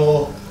of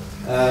your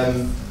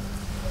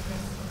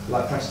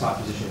like press type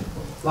position.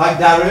 Like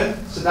Darren,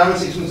 so Darren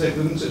 6 months ago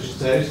couldn't touch his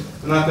toes.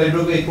 When I played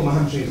rugby, I pulled my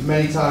hamstrings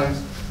many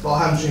times. A lot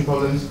of hamstring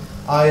problems.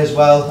 I as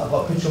well. I've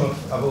got a picture.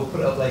 I will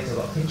put it up later. I've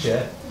got a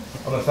picture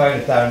on my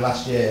phone of Darren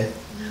last year.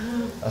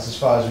 That's as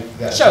far as we could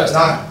go. Show us.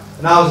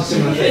 And I was a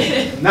similar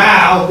thing.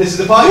 Now this is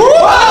the point.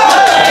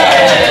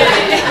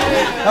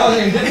 That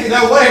wasn't even difficult.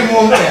 That wasn't even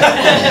warmed up yet.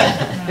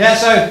 Yeah.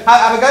 So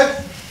have a go.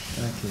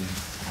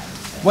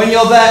 When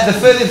you're there, the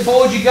further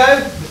forward you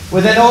go,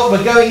 we're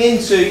going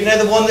into, you know,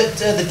 the one that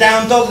the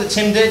down dog that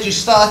Tim did. You're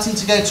starting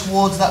to go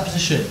towards that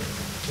position.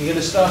 You're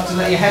going to start to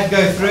let your head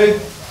go through.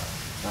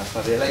 That's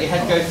what I did. Let your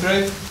head go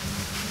through.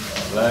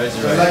 Loads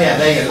of Yeah,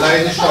 there you go.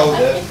 Lower the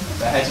shoulder.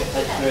 The head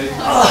through.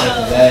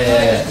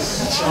 There.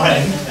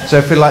 So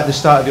if you like the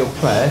start of your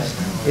press,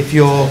 if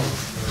you're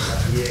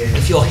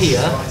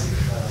here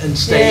and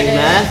staying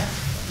there,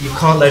 you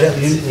can't load up.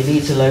 We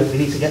need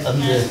to get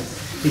under.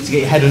 Need to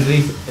get your head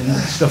underneath and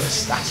stuff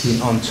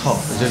stacking on top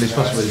as early as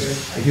possible.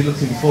 If you're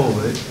looking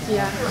forward,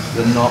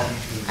 you're not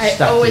I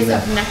stacking always there.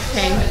 have neck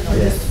pain.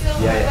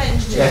 Yeah,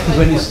 because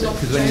when you're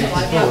looking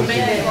forward,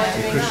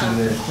 you're crushing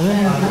the.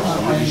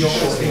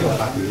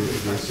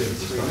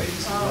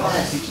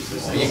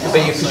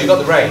 Because you've got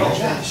the range,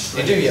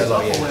 you do get a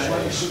lot of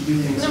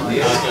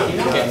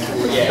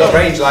You've got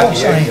range like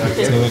you.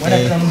 When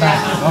I come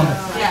back on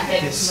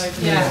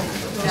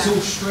It's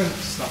all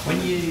strength stuff. When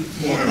you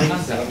walk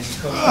handstand, you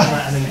come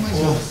and then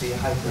obviously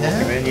how you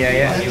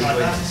go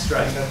into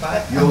straight.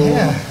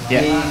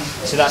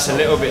 So that's a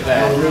little bit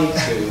there.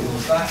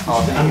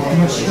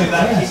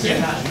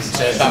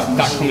 So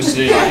that comes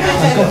to like,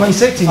 I've got my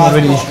setting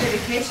already.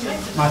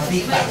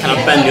 kind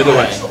of bend the other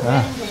way. Or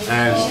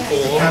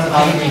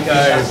we go.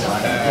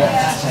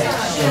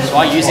 So I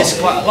use this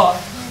quite a lot.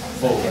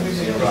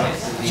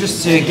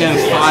 Just to again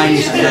find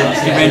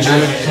the range of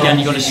movement. Again,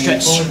 you've got to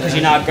stretch because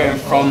you're now going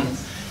from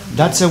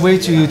That's a way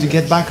to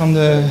get back on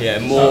the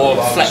more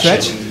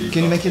flexion. stretch.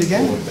 Can you make it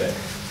again?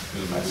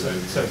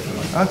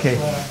 Okay.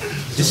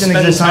 Just an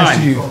spend exercise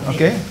to time. do.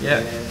 Okay.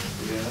 Yeah.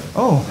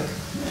 Oh,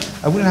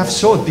 I wouldn't have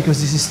thought because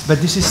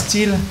this is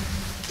still.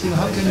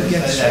 How can you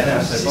get?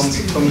 So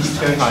from keeps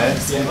going higher.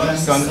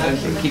 Go on,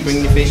 keep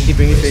bringing your feet.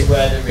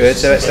 Good.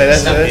 So stay there.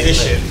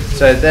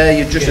 So there,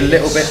 you're just a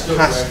little bit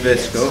past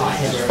vertical,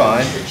 which is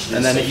fine.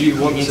 And then if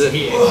you want to,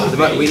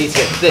 we need to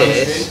get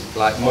this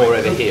like more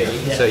over here.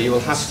 So you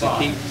will have to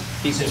keep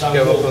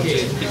go up onto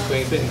keep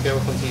swinging a bit and go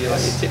up onto your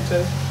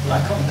tiptoes.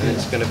 And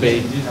it's going to be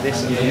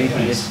this underneath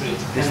and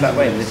this that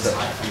way and this that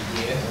way.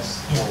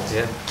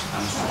 Yeah.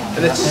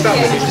 And let's start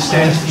with just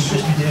doing.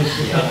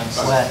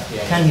 Where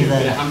can you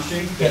then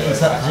get into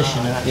that position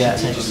and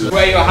actually take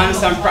Where your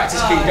handstand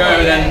practice can go,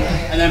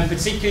 and then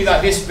particularly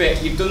like this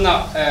bit, you've done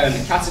that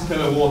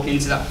caterpillar walk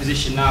into that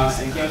position now,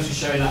 and again just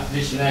showing that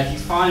position there. If you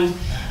find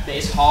that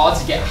it's hard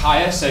to get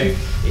higher, so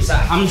it's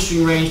that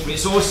hamstring range, but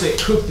it's also, it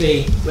could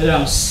be whether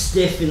I'm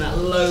stiff in that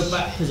low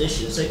back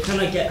position. So can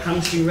I get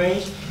hamstring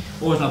range,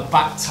 or is my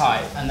back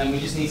tight? And then we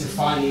just need to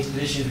find these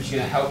positions which are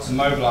going to help to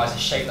mobilise a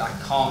shape that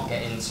I can't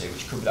get into,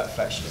 which could be that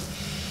flexion.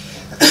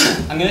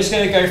 I'm just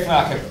going to go from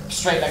like a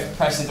straight leg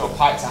press into a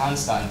pike to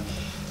handstand.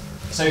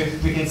 So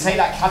we can take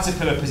that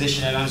caterpillar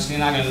position, and I'm just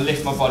now going to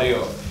lift my body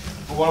up.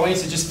 But what I want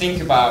you to just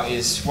think about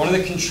is one of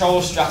the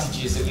control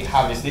strategies that we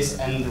have is this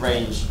end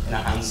range in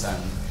a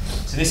handstand.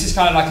 So this is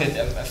kind of like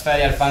a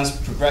fairly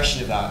advanced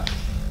progression of that.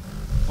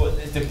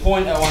 But the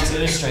point I want to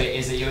illustrate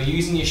is that you're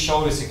using your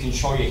shoulders to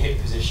control your hip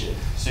position.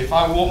 So if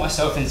I walk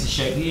myself into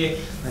shape here,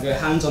 I go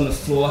hands on the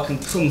floor, I can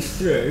come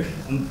through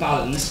and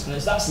balance, and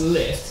that's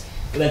lift.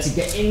 But then to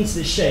get into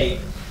the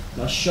shape,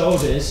 my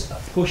shoulders are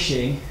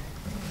pushing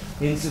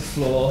into the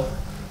floor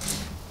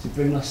to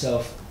bring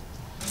myself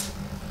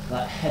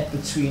that head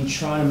between,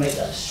 trying to make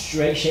that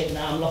straight shape.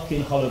 Now I'm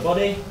locking hollow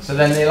body. So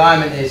then the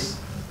alignment is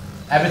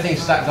everything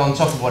stacked on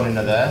top of one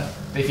another,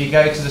 But if you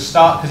go to the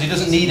start, because he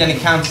doesn't need any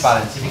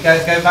counterbalance, if you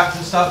go back to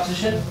the start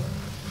position,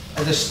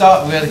 at the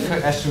start, we had a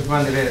quick extra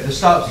command here. The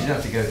start position, you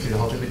don't have to go through the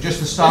whole thing, but just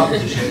the start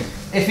position.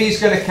 If he's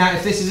going to count,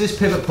 if this is his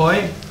pivot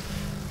point,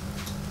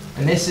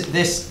 and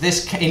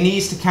he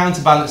needs to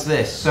counterbalance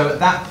this. So at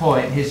that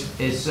point,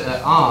 his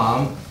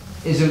arm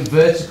isn't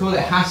vertical; it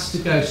has to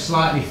go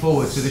slightly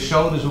forward. So the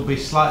shoulders will be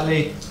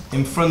slightly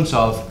in front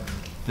of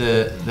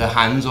the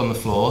hands on the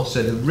floor.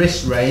 So the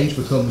wrist range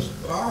becomes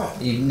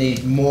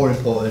more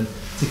important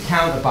to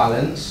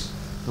counterbalance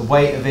the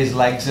weight of his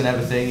legs and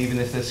everything, even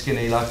if they're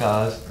skinny like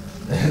ours.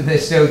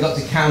 They've still got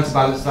to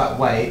counterbalance that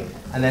weight,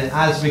 and then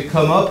as we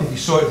come up, if you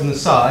saw it from the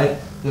side,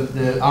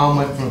 the arm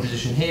went from a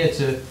position here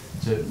to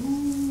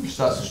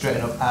starts to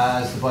straighten up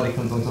as the body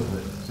comes on top of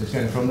it. So it's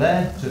going from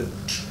there to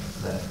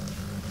there.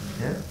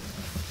 Yeah.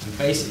 And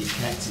basically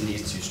connecting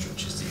these two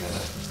structures together.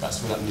 That's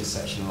where that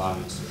midsection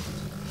alignment stuff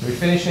comes in. So we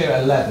finish here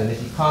at 11.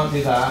 If you can't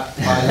do that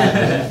by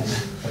 11,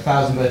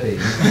 1,000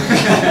 burpees.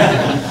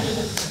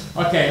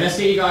 Okay, let's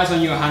get you guys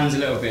on your hands a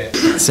little bit.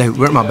 So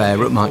we're at Marbella,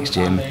 we're at Mike's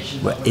gym,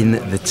 we're in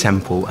the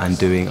temple and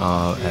doing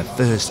our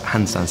first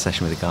handstand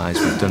session with the guys.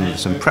 We've done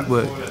some prep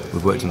work,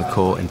 we've worked on the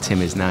core, and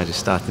Tim is now just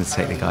starting to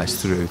take the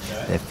guys through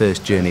their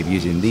first journey of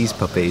using these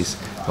puppies,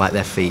 like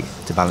their feet,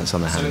 to balance on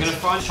their hands. So we're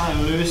going to try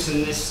and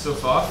loosen this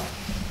stuff off.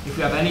 If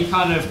we have any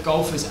kind of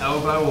golfer's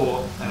elbow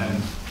or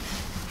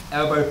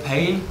elbow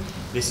pain,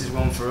 this is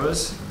one for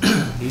us.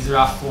 These are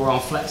our forearm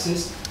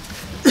flexors.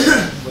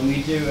 When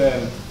we do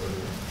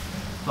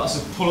lots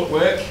of pull-up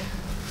work,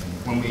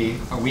 when we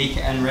are weak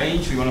at end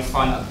range, we want to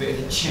find that bit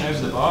of the chin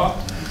over the bar.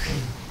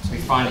 So we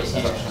find it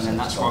here, and then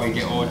that's why we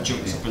get all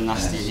jumped up and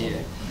nasty in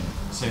here.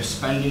 So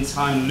spending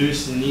time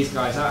loosening these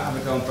guys out, have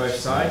a go on both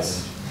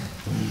sides.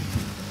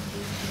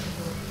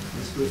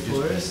 It's good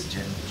for us.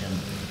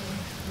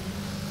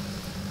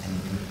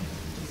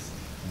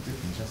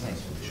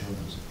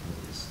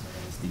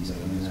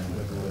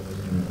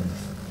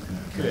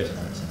 Good.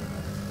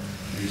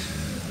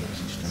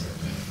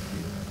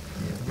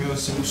 Real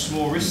simple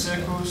small wrist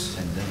circles,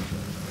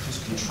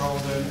 just control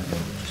them.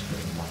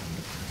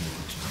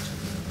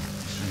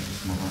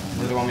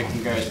 Another one we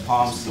can go is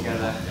palms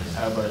together,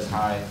 elbows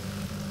high.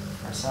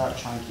 Press out,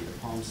 try and keep the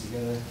palms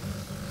together.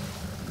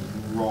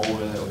 Roll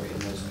a little bit in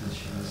those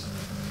positions.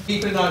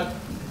 Keep in mind,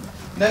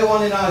 no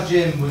one in our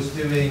gym was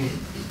doing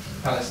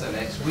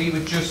calisthenics. We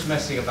were just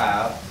messing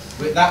about.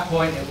 At that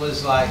point it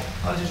was like,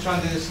 I was just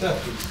trying to do this stuff.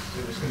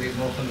 It was going to be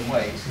more fun than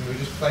weights, and we were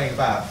just playing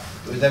about.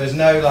 There was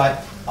no like,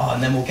 oh,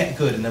 and then we'll get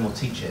good and then we'll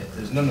teach it.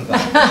 There's none of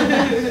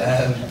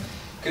that.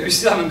 Because we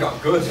still haven't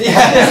got good.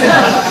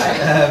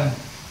 Yeah.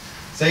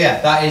 So yeah,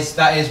 that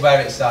is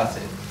where it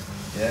started.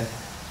 Yeah.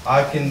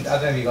 I don't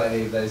know if you got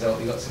any of those.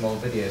 You got some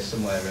old videos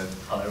somewhere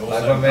of. Oh, they're all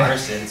so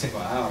embarrassing.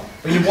 Wow.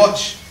 But you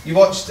watched.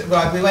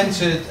 Right, we went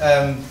to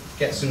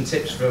get some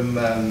tips from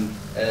a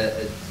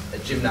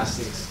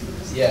gymnastics.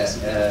 Yeah.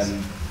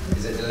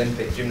 Is it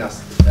Olympic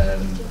gymnastics?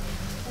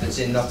 That's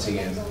in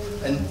Nottingham,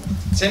 and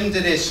Tim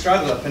did his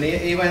straddle up, and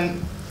he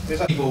went. There's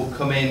like people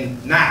come in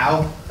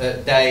now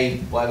at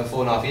day whatever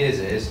 4.5 years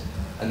is,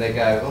 and they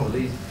go, oh,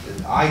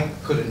 I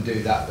couldn't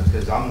do that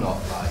because I'm not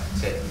like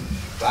Tim.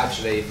 But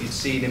actually, if you'd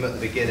seen him at the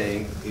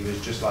beginning, he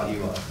was just like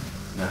you are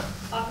now.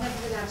 I've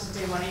never been able to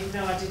do one, even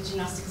though I did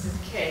gymnastics as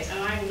a kid, and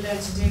I only learned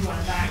to do one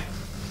about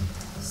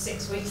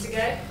 6 weeks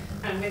ago.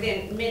 And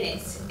within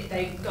minutes,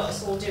 they got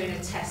us all doing a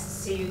test to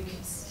see who could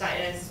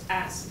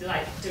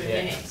do a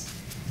minute.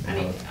 And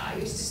it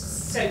was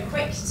just so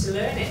quick to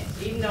learn it,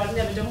 even though I'd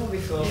never done one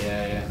before.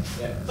 Yeah.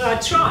 But I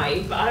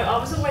tried, but I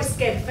was always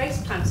scared of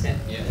face planting.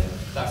 Yeah.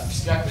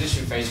 That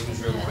position phase was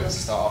real quick to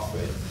start off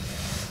with.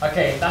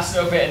 Okay, that's a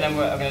little bit, and then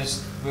I'm going to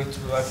move to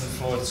work on the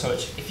floor to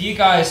touch. If you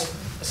guys,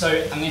 so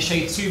I'm going to show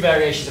you two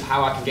variations of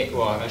how I can get.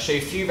 Well, I'm going to show you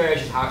a few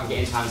variations of how I can get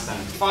into handstand.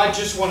 If I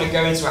just want to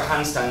go into a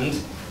handstand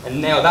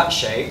and nail that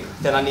shape,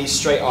 then I need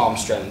straight arm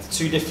strength.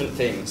 Two different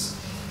things.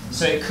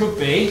 So it could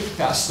be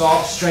that I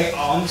start straight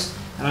arms,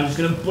 and I'm just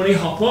going to bunny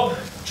hop up,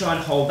 try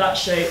and hold that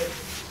shape,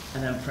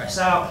 and then press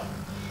out.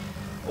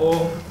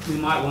 Or we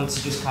might want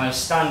to just kind of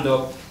stand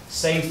up,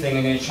 same thing,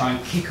 I'm going to try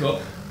and kick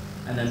up,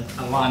 and then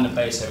align the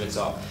base over the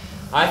top.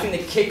 I think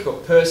the kick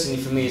up, personally,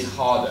 for me is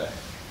harder,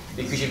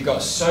 because you've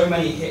got so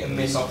many hit and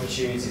miss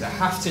opportunities. I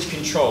have to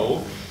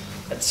control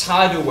a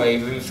tidal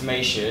wave of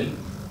information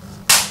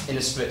in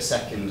a split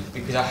second,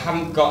 because I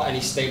haven't got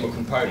any stable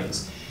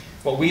components.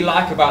 What we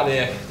like about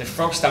the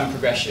frog stand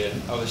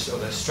progression, or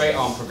the straight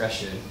arm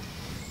progression,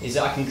 is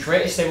that I can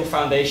create a stable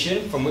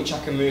foundation from which I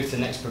can move to the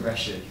next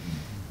progression.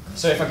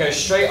 So if I go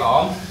straight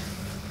arm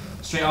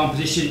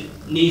position,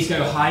 knees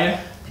go higher,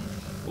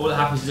 all that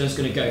happens is I'm just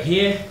going to go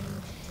here.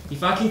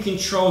 If I can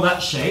control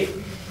that shape,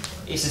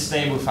 it's a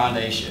stable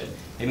foundation.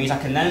 It means I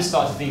can then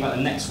start to think about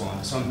the next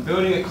one. So I'm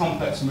building a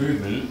complex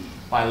movement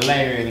by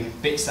layering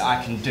bits that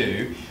I can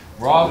do,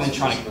 rather than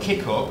trying to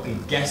kick up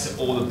and guess at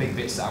all the big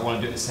bits that I want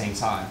to do at the same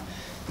time.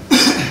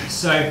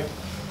 So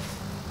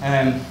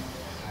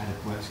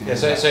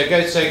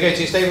go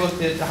to stable,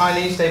 the high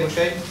knee, stable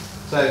shape.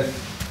 So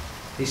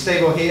He's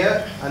stable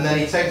here, and then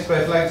he takes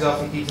both legs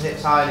off and keeps the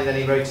hips high, and then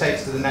he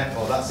rotates to the neck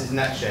fold. That's his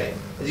neck shape.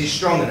 Is he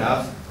strong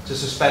enough to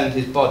suspend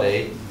his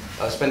body,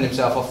 suspend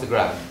himself off the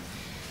ground?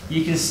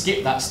 You can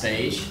skip that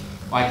stage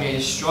by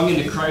getting strong in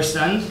the crow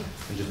stand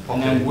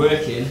and then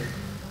working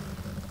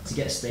to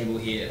get stable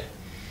here.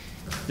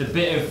 The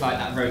bit of like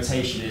that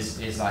rotation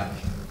is like,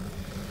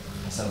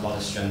 it's a lot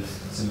of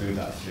strength to move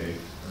that through.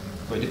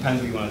 But it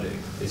depends what you want to do.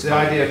 It's the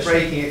idea of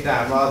breaking it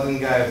down rather than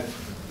go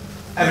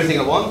everything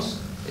at once.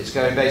 It's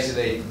going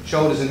basically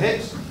shoulders and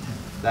hips,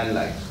 then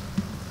legs,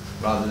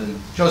 rather than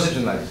shoulders, hips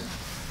and legs.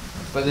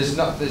 But there's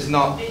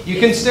not. You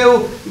can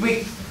still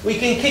we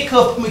can kick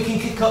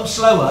up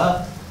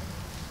slower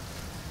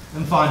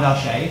and find our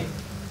shape.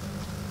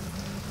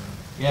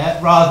 Yeah,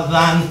 rather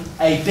than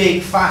a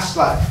big fast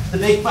the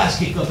big fast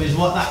kick up is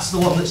that's the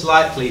one that's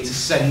likely to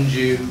send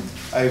you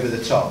over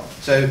the top.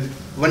 So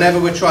whenever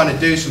we're trying to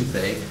do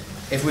something,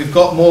 if we've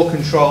got more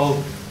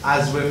control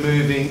as we're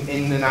moving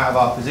in and out of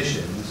our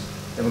positions,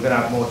 then we're going to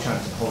have more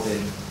chance of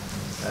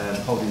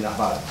holding that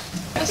balance.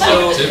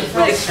 So with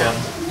this one,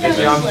 Get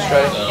the arms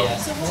straight,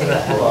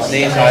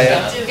 knees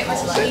higher,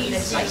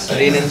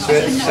 lean into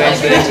it, same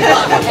thing,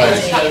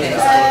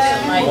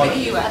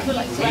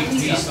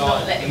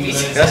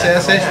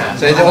 That's it.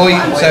 So all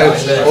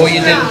you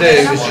didn't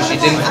do was just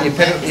you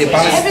pivot your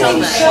balance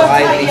point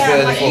slightly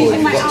further forward.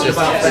 You've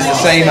got to, it's the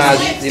same as,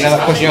 you know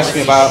that question you asked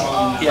me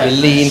about, you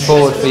lean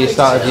forward for your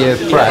start of your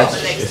press,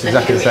 it's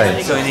exactly the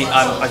same. so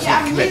I just need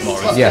to commit more.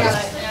 Yeah. The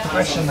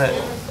progression that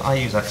I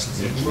use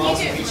actually is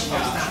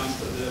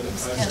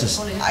just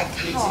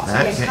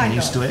getting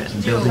used to it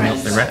and building up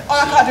the reps.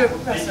 I can't do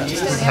it.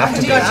 Doesn't have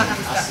to be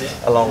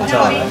a long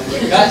time.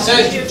 So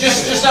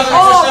just have a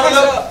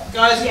look,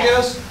 guys and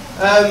girls.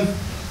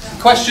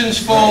 Questions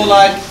for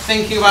like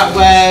thinking about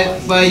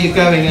where you're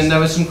going, and there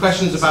were some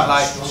questions about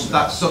like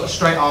that sort of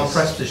straight arm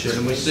press position,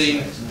 and we've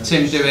seen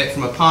Tim do it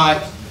from a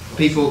pike.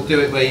 People do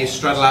it where you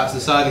straddle out to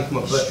the side and come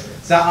up, but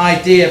that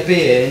idea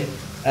being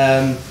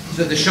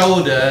that the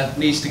shoulder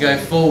needs to go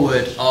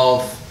forward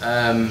of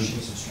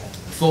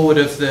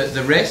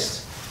the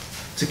wrist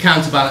to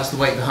counterbalance the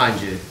weight behind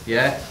you.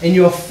 Yeah. In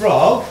your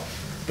frog,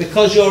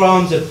 because your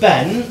arms are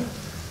bent,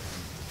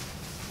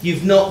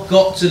 you've not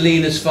got to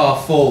lean as far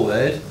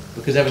forward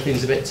because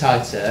everything's a bit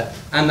tighter,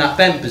 and that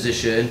bent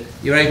position,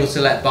 you're able to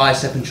let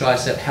bicep and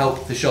tricep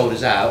help the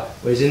shoulders out,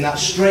 whereas in that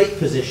straight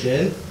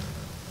position,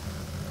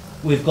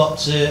 we've got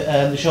to,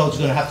 the shoulder's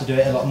going to have to do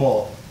it a lot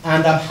more,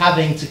 and I'm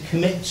having to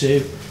commit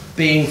to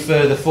being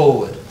further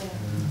forward.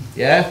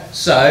 Yeah?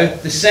 So,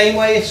 the same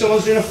way if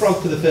someone's doing a frog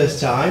for the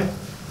first time,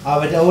 I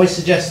would always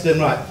suggest to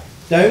them, right,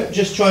 don't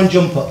just try and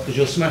jump up because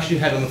you'll smash your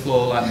head on the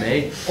floor like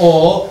me,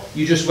 or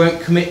you just won't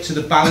commit to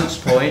the balance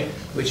point,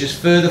 which is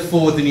further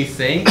forward than you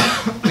think,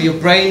 but your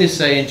brain is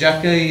saying,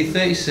 Jacko, you're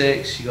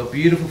 36, you've got a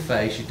beautiful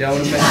face, you don't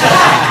want to mess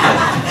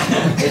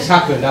up. It's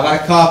happened, I've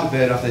had a carpet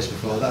burn off this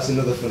before, that's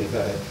another funny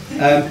photo.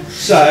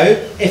 So,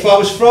 if I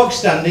was frog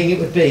standing, it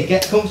would be,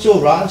 get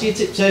comfortable, right onto your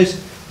tiptoes,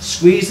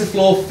 squeeze the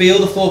floor, feel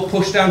the floor,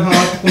 push down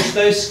hard, push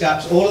those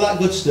scaps, all of that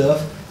good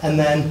stuff, and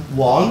then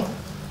one,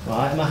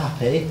 right, am I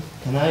happy?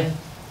 Can I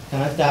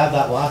dive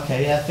that way?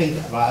 Okay, yeah, I think,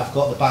 right, I've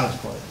got the balance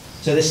point.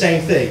 So the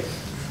same thing,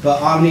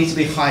 but arm needs to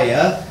be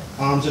higher,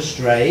 arms are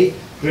straight,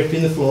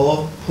 gripping the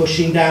floor,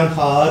 pushing down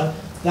hard.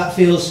 That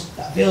feels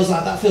fine.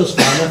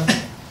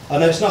 Oh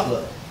no, it's not,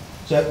 look.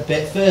 So a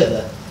bit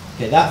further.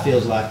 Okay, that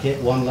feels like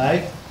it, one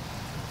leg.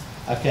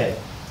 Okay,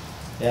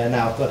 yeah,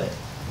 now I've got it.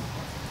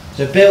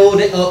 So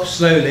build it up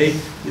slowly.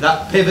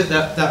 That pivot,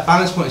 that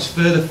balance point is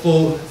further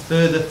forward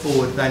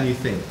than you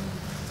think.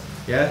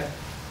 Yeah?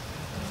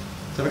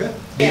 Let's have a go.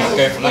 Yeah.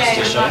 Go from last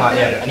position,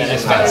 and then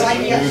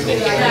effectively move it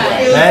in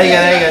There you go.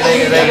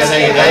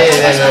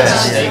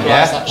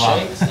 Yeah?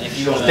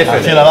 I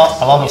feel a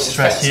lot of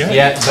stress here.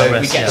 Yeah, so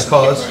we get the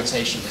pause.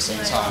 rotation at the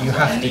same time. You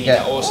have to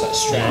get also that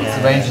strength.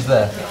 the range is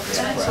there.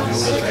 So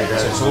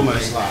it's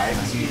almost like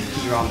you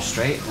keep your arms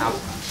straight, now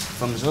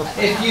thumbs up.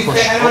 If you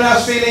anyone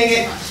else feeling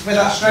it with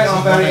that straight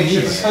arm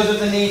variation, because of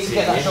the need to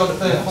get that shoulder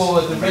further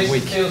forward, the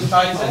wrist feels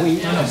tighter.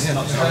 Using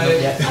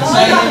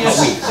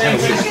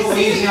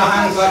our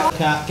hands like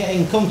that,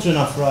 getting comfortable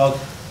enough, frog.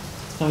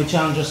 Can we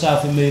challenge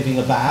ourselves in moving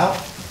about?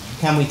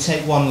 Can we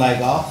take one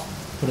leg off,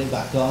 put it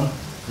back on,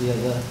 the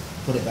other,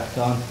 put it back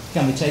on?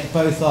 Can we take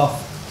both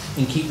off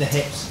and keep the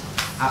hips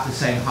at the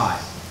same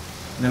height?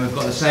 And then we've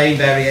got the same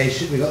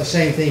variation, we've got the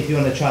same thing if you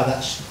want to try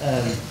that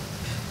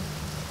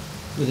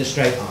with a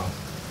straight arm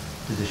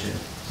position.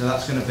 So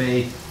that's going to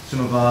be some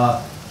of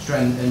our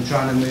strength and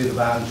trying to move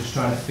about and just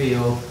trying to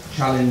feel,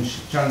 challenge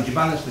your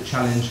balance, but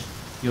challenge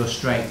your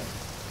strength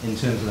in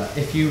terms of that.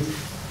 If you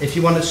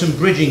wanted some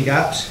bridging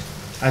gaps,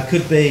 I'm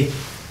going to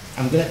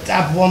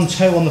dab one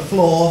toe on the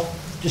floor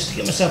just to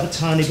give myself a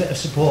tiny bit of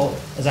support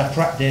as I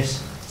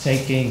practice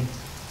taking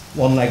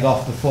one leg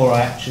off before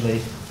I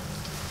actually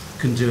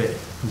can do it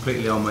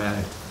completely on my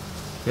own.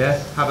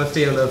 Yeah, have a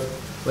feel of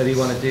whether you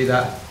want to do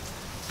that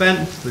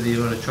bent, whether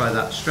you want to try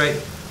that straight,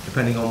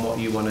 depending on what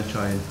you want to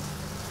try and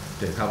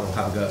do. Have a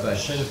go at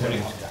both.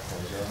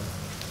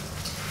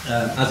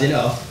 As in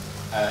off.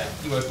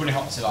 you would bunny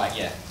hop to like,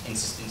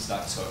 into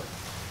that tuck.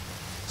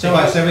 So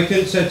right, so we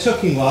can, so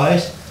tucking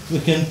wise, we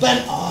can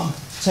bent arm,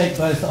 take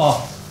both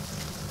off,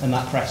 and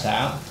that press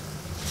out.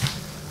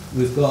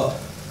 We've got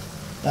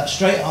that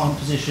straight arm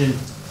position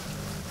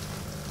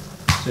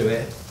to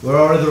it. Where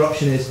our other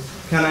option is,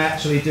 can I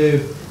actually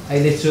do a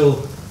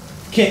little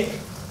kick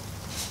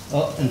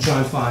up and try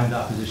and find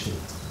that position?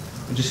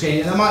 And just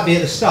getting, that might be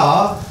at the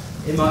start,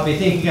 it might be,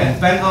 think again,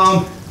 bent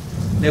arm,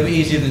 a little bit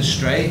easier than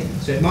straight,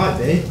 so it might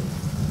be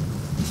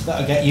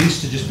that'll get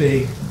used to just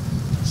being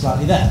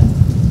slightly there,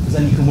 because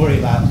then you can worry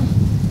about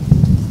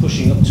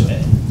pushing up to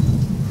it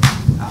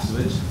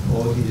afterwards,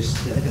 or you can just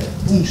go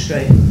boom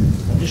straight.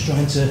 I'm just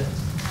trying to,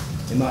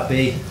 it might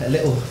be a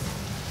little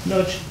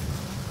nudge,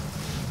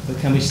 but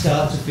can we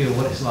start to feel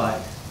what it's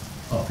like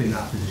up in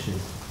that position?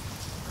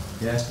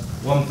 Yeah,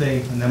 one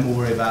thing, and then we'll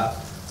worry about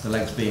the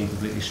legs being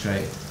completely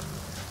straight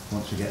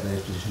once we get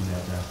those positions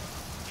nailed down.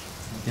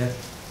 Yeah,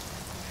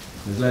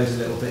 there's loads of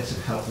little bits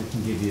of help we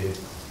can give you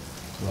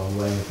along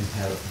the way, and we can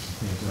pair up with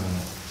some things around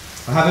that.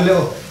 I'll have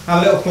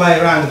a little play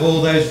around of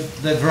all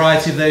those, the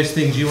variety of those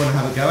things you want to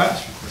have a go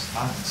at.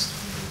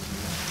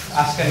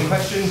 Ask any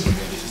questions.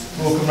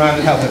 We'll come round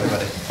and help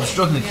everybody. I'm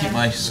struggling to keep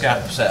my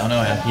scalp set, I know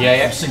I am.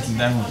 Yeah. I'm sinking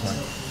down all the time.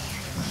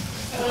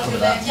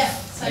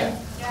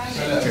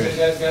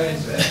 Go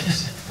into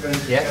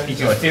it. Yeah, you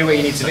can feel where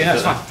you need to be. No,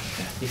 it's fine.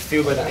 You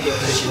feel where that hip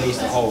position needs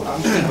to hold.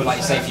 But like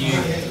you say, for you,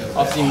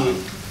 often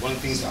one of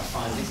the things that I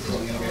find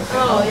difficult.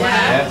 Oh,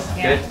 yeah.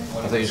 Good. I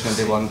thought you were just going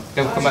to do one.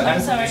 Go, come back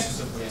down. Sorry.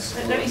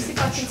 Don't you see if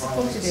I can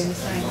support you doing the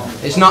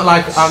same? It's not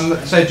like,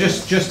 so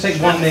just take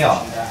one knee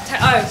off.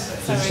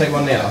 So just take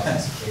one knee off.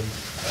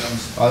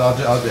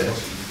 I'll do it.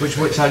 Which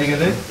side are you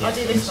going to do? I'll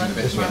do this one.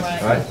 This one.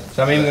 Right.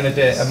 So I'm even going to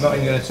do it, I'm not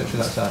even going to touch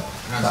with that side.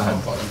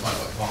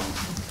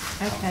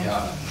 Okay.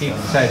 Keep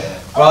it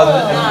safe. Rather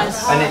than,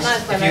 nice. and it's,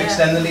 if you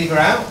extend the lever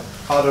out,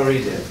 harder or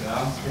easier?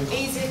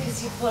 Easier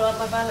because you pull up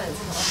my balance.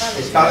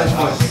 It's balance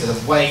points because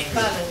the weight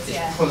Balance, is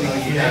yeah. pulling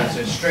you down.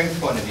 So strength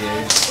point of view,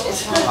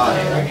 It's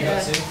harder.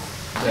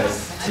 But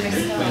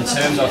in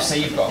terms of, say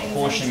you've got a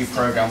portion of your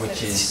program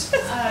which is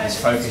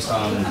focused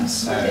on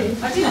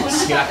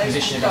skill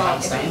acquisition of a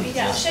handstand,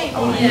 I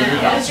want to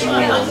move that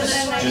towards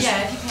just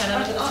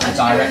a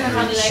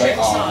direct straight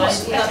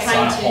arms,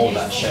 trying to hold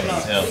that shape.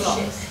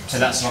 So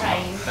that's not,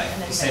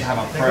 instead of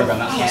having a program,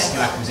 that's just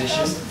skill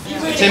acquisition.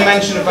 Tim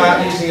mentioned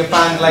about using a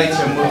band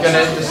later, and we're going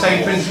to, the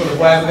same principle of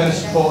where we're going to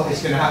support is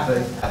going to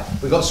happen.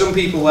 We've got some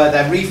people where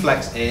their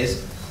reflex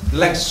is the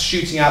legs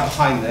shooting out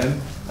behind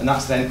them, and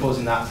that's then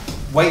causing that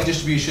weight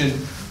distribution.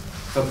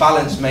 For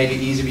balance may be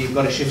easy, but you've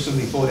got to shift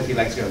something forward if your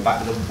legs are going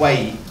back, but the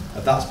weight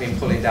of that's been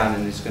pulling down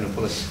and it's going to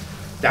pull us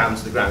down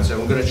to the ground. So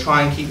we're going to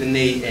try and keep the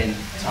knee in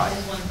tight.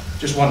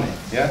 Just one knee,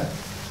 yeah?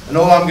 And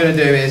all I'm going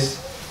to do is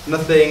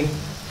nothing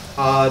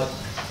hard,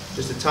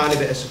 just a tiny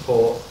bit of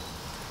support.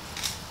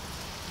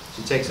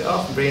 So he takes it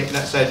off and bring it,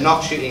 so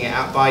not shooting it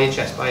out by your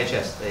chest,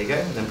 there you go,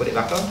 and then put it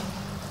back on.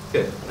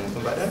 Good, and then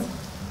come back down.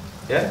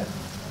 Yeah?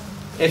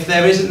 If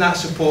there isn't that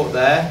support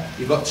there,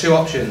 you've got two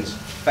options.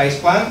 Face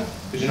plant,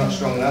 because you're not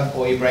strong enough,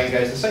 or your brain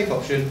goes the safe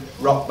option,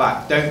 rock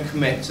back. Don't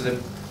commit to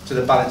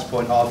the balance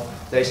point of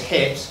those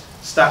hips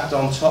stacked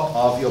on top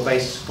of your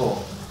base support.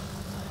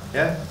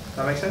 Yeah? Does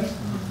that make sense?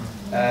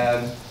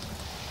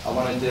 I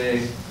want to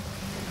do,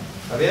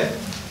 Javier?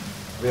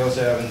 We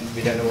also haven't,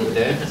 we don't know what we're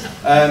doing.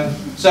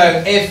 So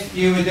if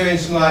you were doing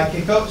some like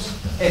kick-ups,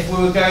 if we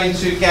were going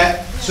to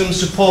get some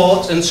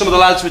support, and some of the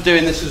lads were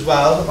doing this as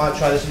well, I might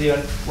try this with you,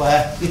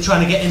 where you're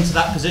trying to get into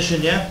that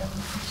position, yeah?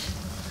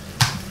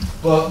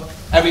 But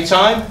every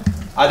time,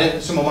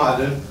 someone might have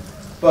done,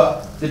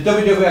 but the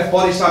WWF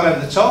body slam over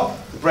the top,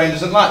 the brain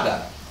doesn't like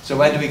that. So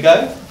where do we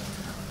go?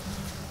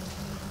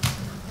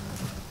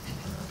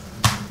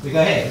 We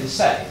go here, it's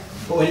safe,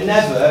 but we're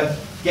never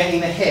getting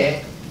the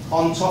hip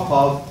on top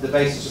of the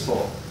base of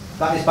support.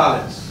 That is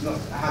balance, not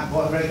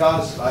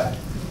regardless of like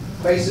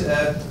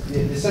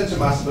the centre of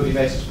mass above your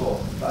base of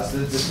support. That's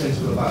the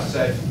principle of balance.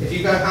 So if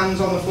you go hands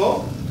on the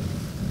floor,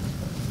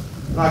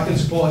 and I can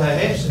support her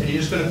hips, and you're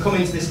just going to come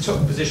into this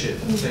tuck position.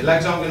 So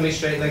legs aren't going to be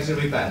straight, legs are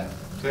going to be bent.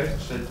 Okay?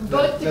 So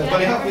little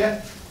bunny hop,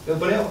 yeah? Little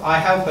bunny hop. I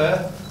help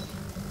her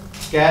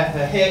get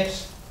her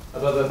hips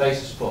above her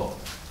base of support.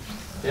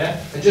 Yeah?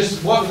 And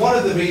just one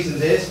of the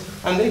reasons is,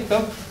 Andy,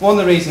 come. One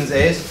of the reasons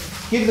is,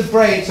 give the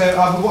brain, so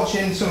I've been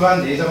watching some of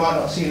Andy's, I might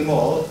not have seen them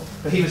all,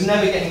 but he was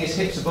never getting his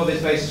hips above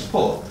his base of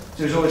support, so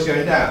he was always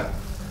going down.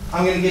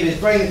 I'm going to give his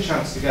brain a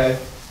chance to go,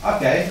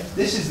 okay,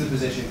 this is the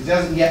position, because he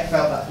hasn't yet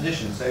felt that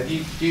position. So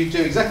if you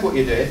do exactly what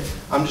you're doing,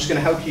 I'm just going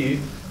to help you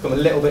come a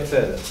little bit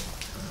further.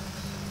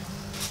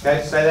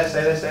 Okay, stay there,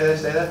 stay there, stay there,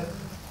 stay there.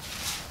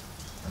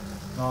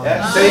 Oh.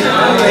 Yeah, see?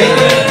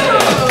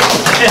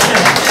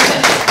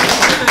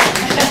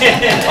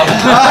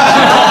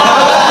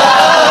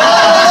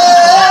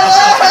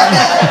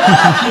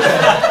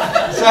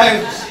 So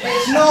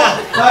it's not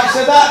like,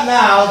 so that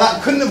now,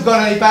 that couldn't have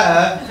gone any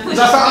better, because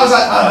I was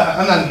like,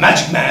 I'm that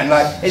magic man,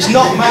 like, it's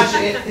not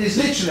magic, it's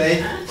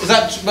literally, was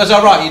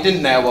that right, you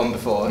didn't nail one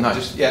before? No.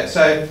 Just, yeah,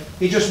 so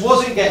he just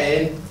wasn't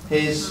getting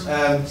his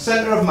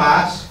centre of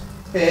mass,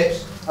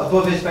 hips,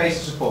 above his base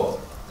of support.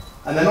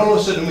 And then all of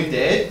a sudden we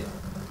did,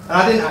 and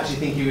I didn't actually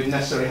think he would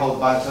necessarily hold the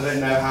balance. I don't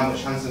know how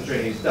much handstand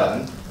training he's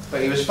done,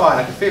 but he was fine.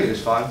 I could feel he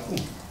was fine. Ooh.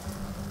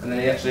 And then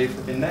he actually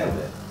flipping nailed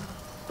it.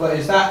 But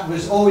that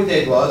was all we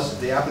did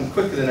was, it happened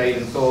quicker than I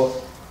even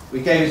thought. We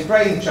gave his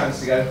brain the chance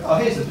to go, oh,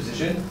 here's the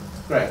position.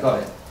 Great,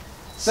 got it.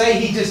 Say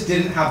he just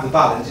didn't have the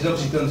balance. He'd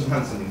obviously done some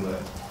handstanding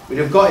work. We'd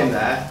have got him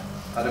there.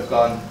 I'd have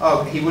gone,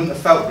 oh, he wouldn't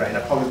have felt great, and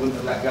I probably wouldn't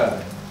have let go of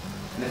it.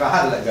 And if I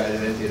had let go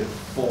of it, he'd have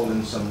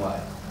fallen some way.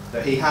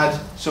 So he had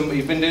some.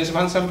 You've been doing some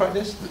handstand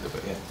practice? A little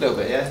bit, yeah. A little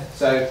bit, yeah.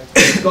 So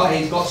he's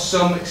got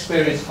some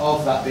experience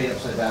of that being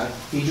upside down.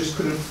 He just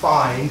couldn't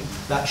find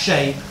that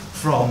shape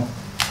from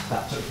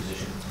that sort of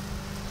position.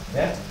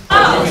 Yeah.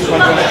 I'm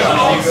gonna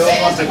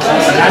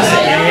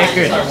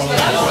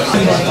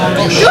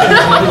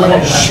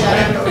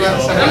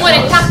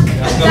tack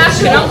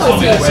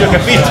So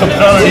capito,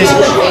 però non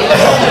riesco.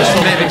 Just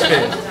a bit of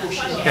experience.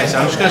 Okay, so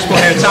I'm just going to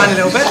support here a tiny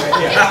little bit. So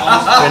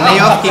knee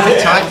off, keep it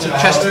tight. So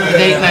chest,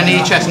 knee, no,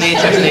 knee, chest, knee,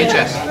 chest, knee,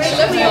 chest.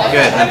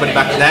 Good. Then put it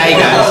back. There you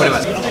go. Put it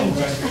back.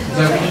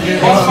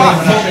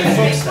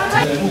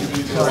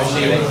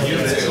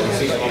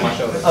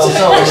 Oh,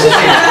 sorry.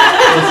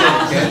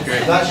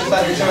 That's just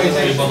like the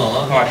orientation.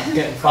 Alright,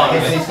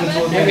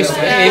 it's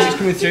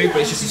coming through,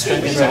 but it's just a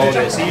strength to hold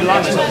it. So you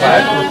like it's not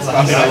bad, but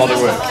I'm doing a lot of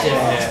work.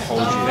 Yeah,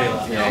 hold you.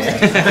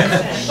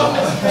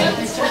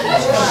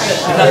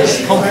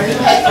 That's confident.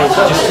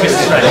 Just twist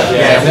it.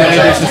 Yeah, we're going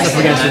to do some stuff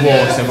against the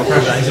wall, so we'll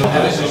press that.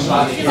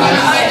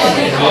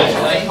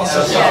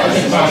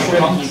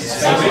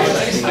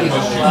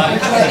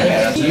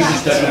 You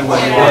just don't know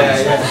where you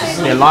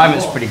are. The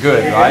alignment's pretty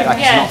good, right? Like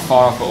it's not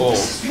far off at all.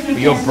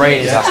 But your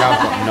brain is like,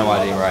 I've got no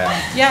idea where I am.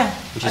 Yeah.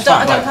 Which is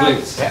fine, like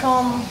glutes.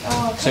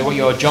 So what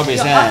your job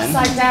is then,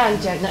 upside down,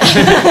 don't know.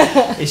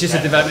 it's just a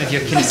development of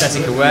your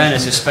kinesthetic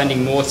awareness of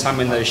spending more time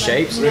in those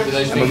shapes.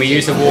 And when we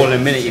use the wall in a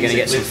minute, you're going to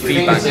get some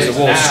feedback because the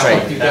wall's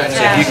straight.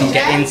 So if you can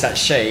get into that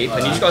shape,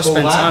 and you've just got to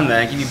spend time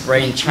there, give your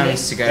brain a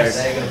chance to go,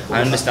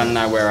 I understand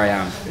now where I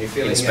am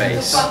in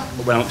space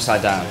when I'm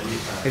upside down.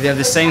 If they have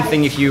the same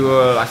thing if you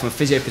were, like from a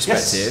physio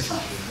perspective,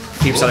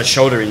 people had a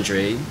shoulder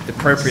injury, the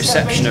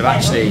proprioception of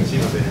actually,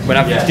 when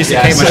I've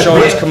dislocated my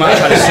shoulders, come out, I've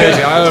had a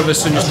surgery, I all of a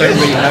sudden just don't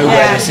really know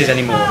where this is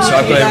anymore. So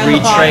I've got to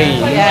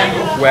retrain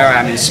where I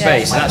am in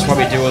space, and that's why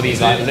we do all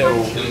these like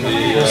little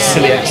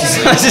silly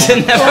exercises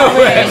that never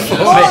work for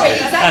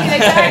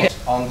me.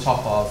 On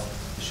top of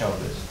the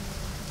shoulders,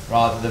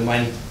 rather than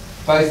when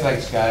both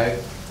legs go,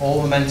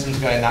 all momentum's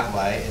going that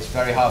way, it's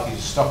very hard for you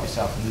to stop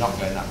yourself from not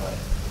going that way.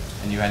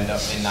 And you end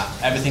up in that,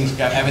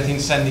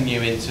 everything's sending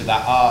you into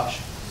that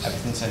arch,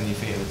 everything's sending your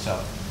feet at the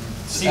top.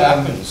 See what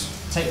happens.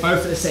 Take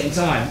both at the same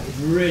time. It's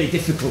really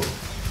difficult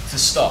to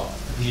stop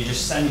because you're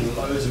just sending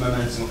loads of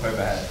momentum up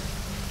overhead.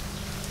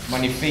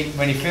 When you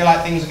feel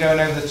like things are going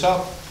over the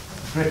top,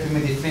 gripping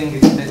with your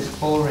fingertips,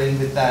 pulling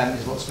with them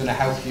is what's going to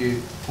help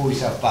you pull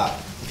yourself back.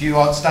 If you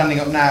are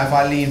standing up now, if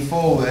I lean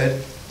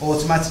forward,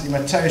 automatically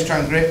my toes try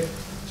and grip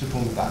to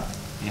pull me back.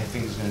 Your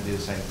fingers are going to do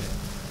the same thing.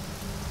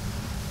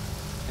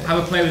 Have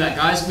a play with that,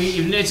 guys.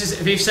 You've noticed,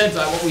 if you've said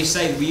like what we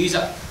say, we use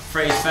that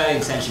phrase fairly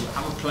intentionally,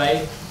 but have a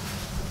play.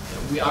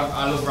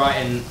 I love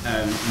writing in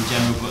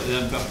general, but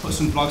I've put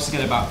some blogs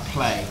together about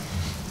play.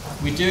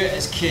 We do it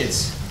as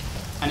kids,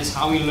 and it's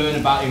how we learn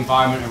about the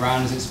environment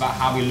around us, it's about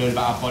how we learn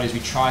about our bodies, we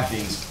try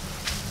things.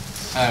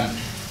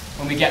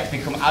 When we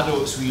become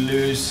adults, we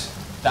lose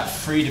that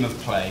freedom of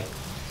play.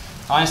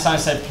 Einstein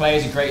said play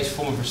is the greatest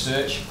form of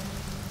research,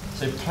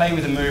 so play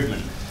with the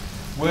movement.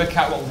 Work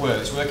out what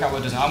works, work out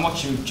what doesn't. I'm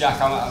watching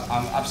Jack, I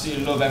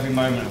absolutely love every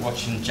moment of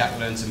watching Jack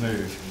learn to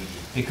move,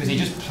 because he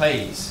just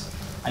plays,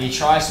 and he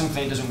tries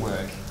something, it doesn't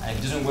work. And if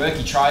it doesn't work,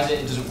 he tries it,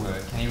 it doesn't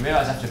work. And he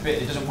realizes after a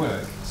bit, it doesn't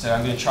work, so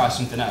I'm going to try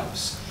something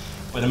else.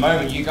 But the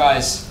moment you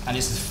guys, and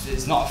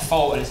it's not a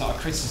fault and it's not a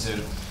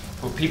criticism,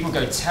 but people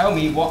go, tell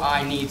me what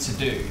I need to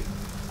do.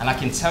 And I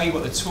can tell you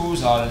what the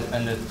tools are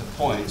and the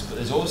points, but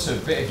there's also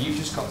a bit of, you've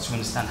just got to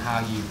understand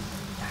how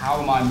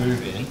am I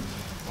moving,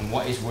 and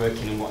what is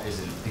working and what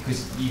isn't.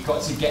 Because you've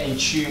got to get in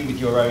tune with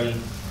your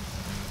own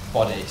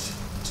bodies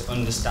to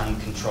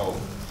understand control.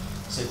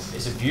 So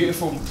it's a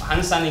beautiful,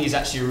 handstanding is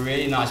actually a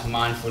really nice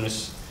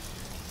mindfulness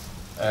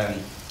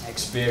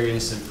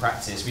experience and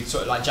practice. We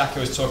talk, like Jackie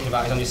was talking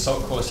about, he was on his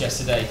SALT course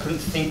yesterday, he couldn't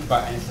think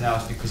about anything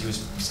else because he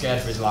was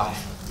scared for his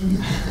life.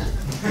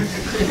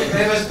 But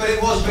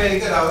it was really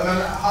good. I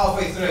remember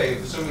halfway through,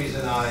 for some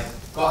reason I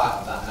got out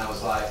of that and I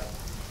was like,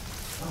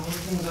 oh, what are the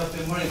things I've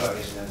been worrying about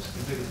recently? I've just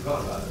completely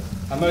forgotten about it.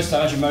 And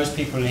most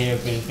people in here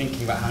have been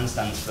thinking about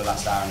handstands for the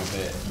last hour and a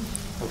bit.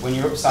 But when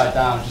you're upside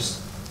down,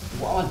 just,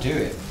 what am I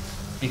doing?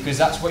 Because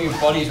that's what your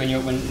body is when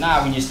you're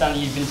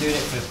standing, you've been doing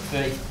it for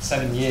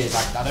 37 years,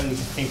 like I don't need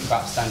to think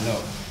about standing up.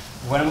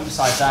 When I'm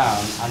upside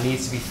down, I need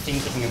to be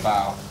thinking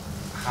about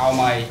how am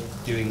I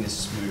doing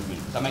this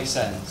movement. Does that make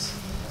sense?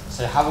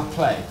 So have a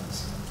play.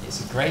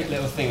 It's a great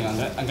little thing. I'm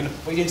gonna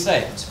what are you gonna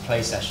say? It's a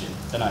play session.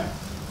 Don't know.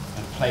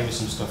 And play with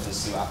some stuff and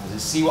see what happens. And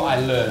see what I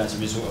learn as a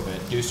result of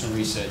it. Do some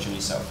research on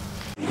yourself.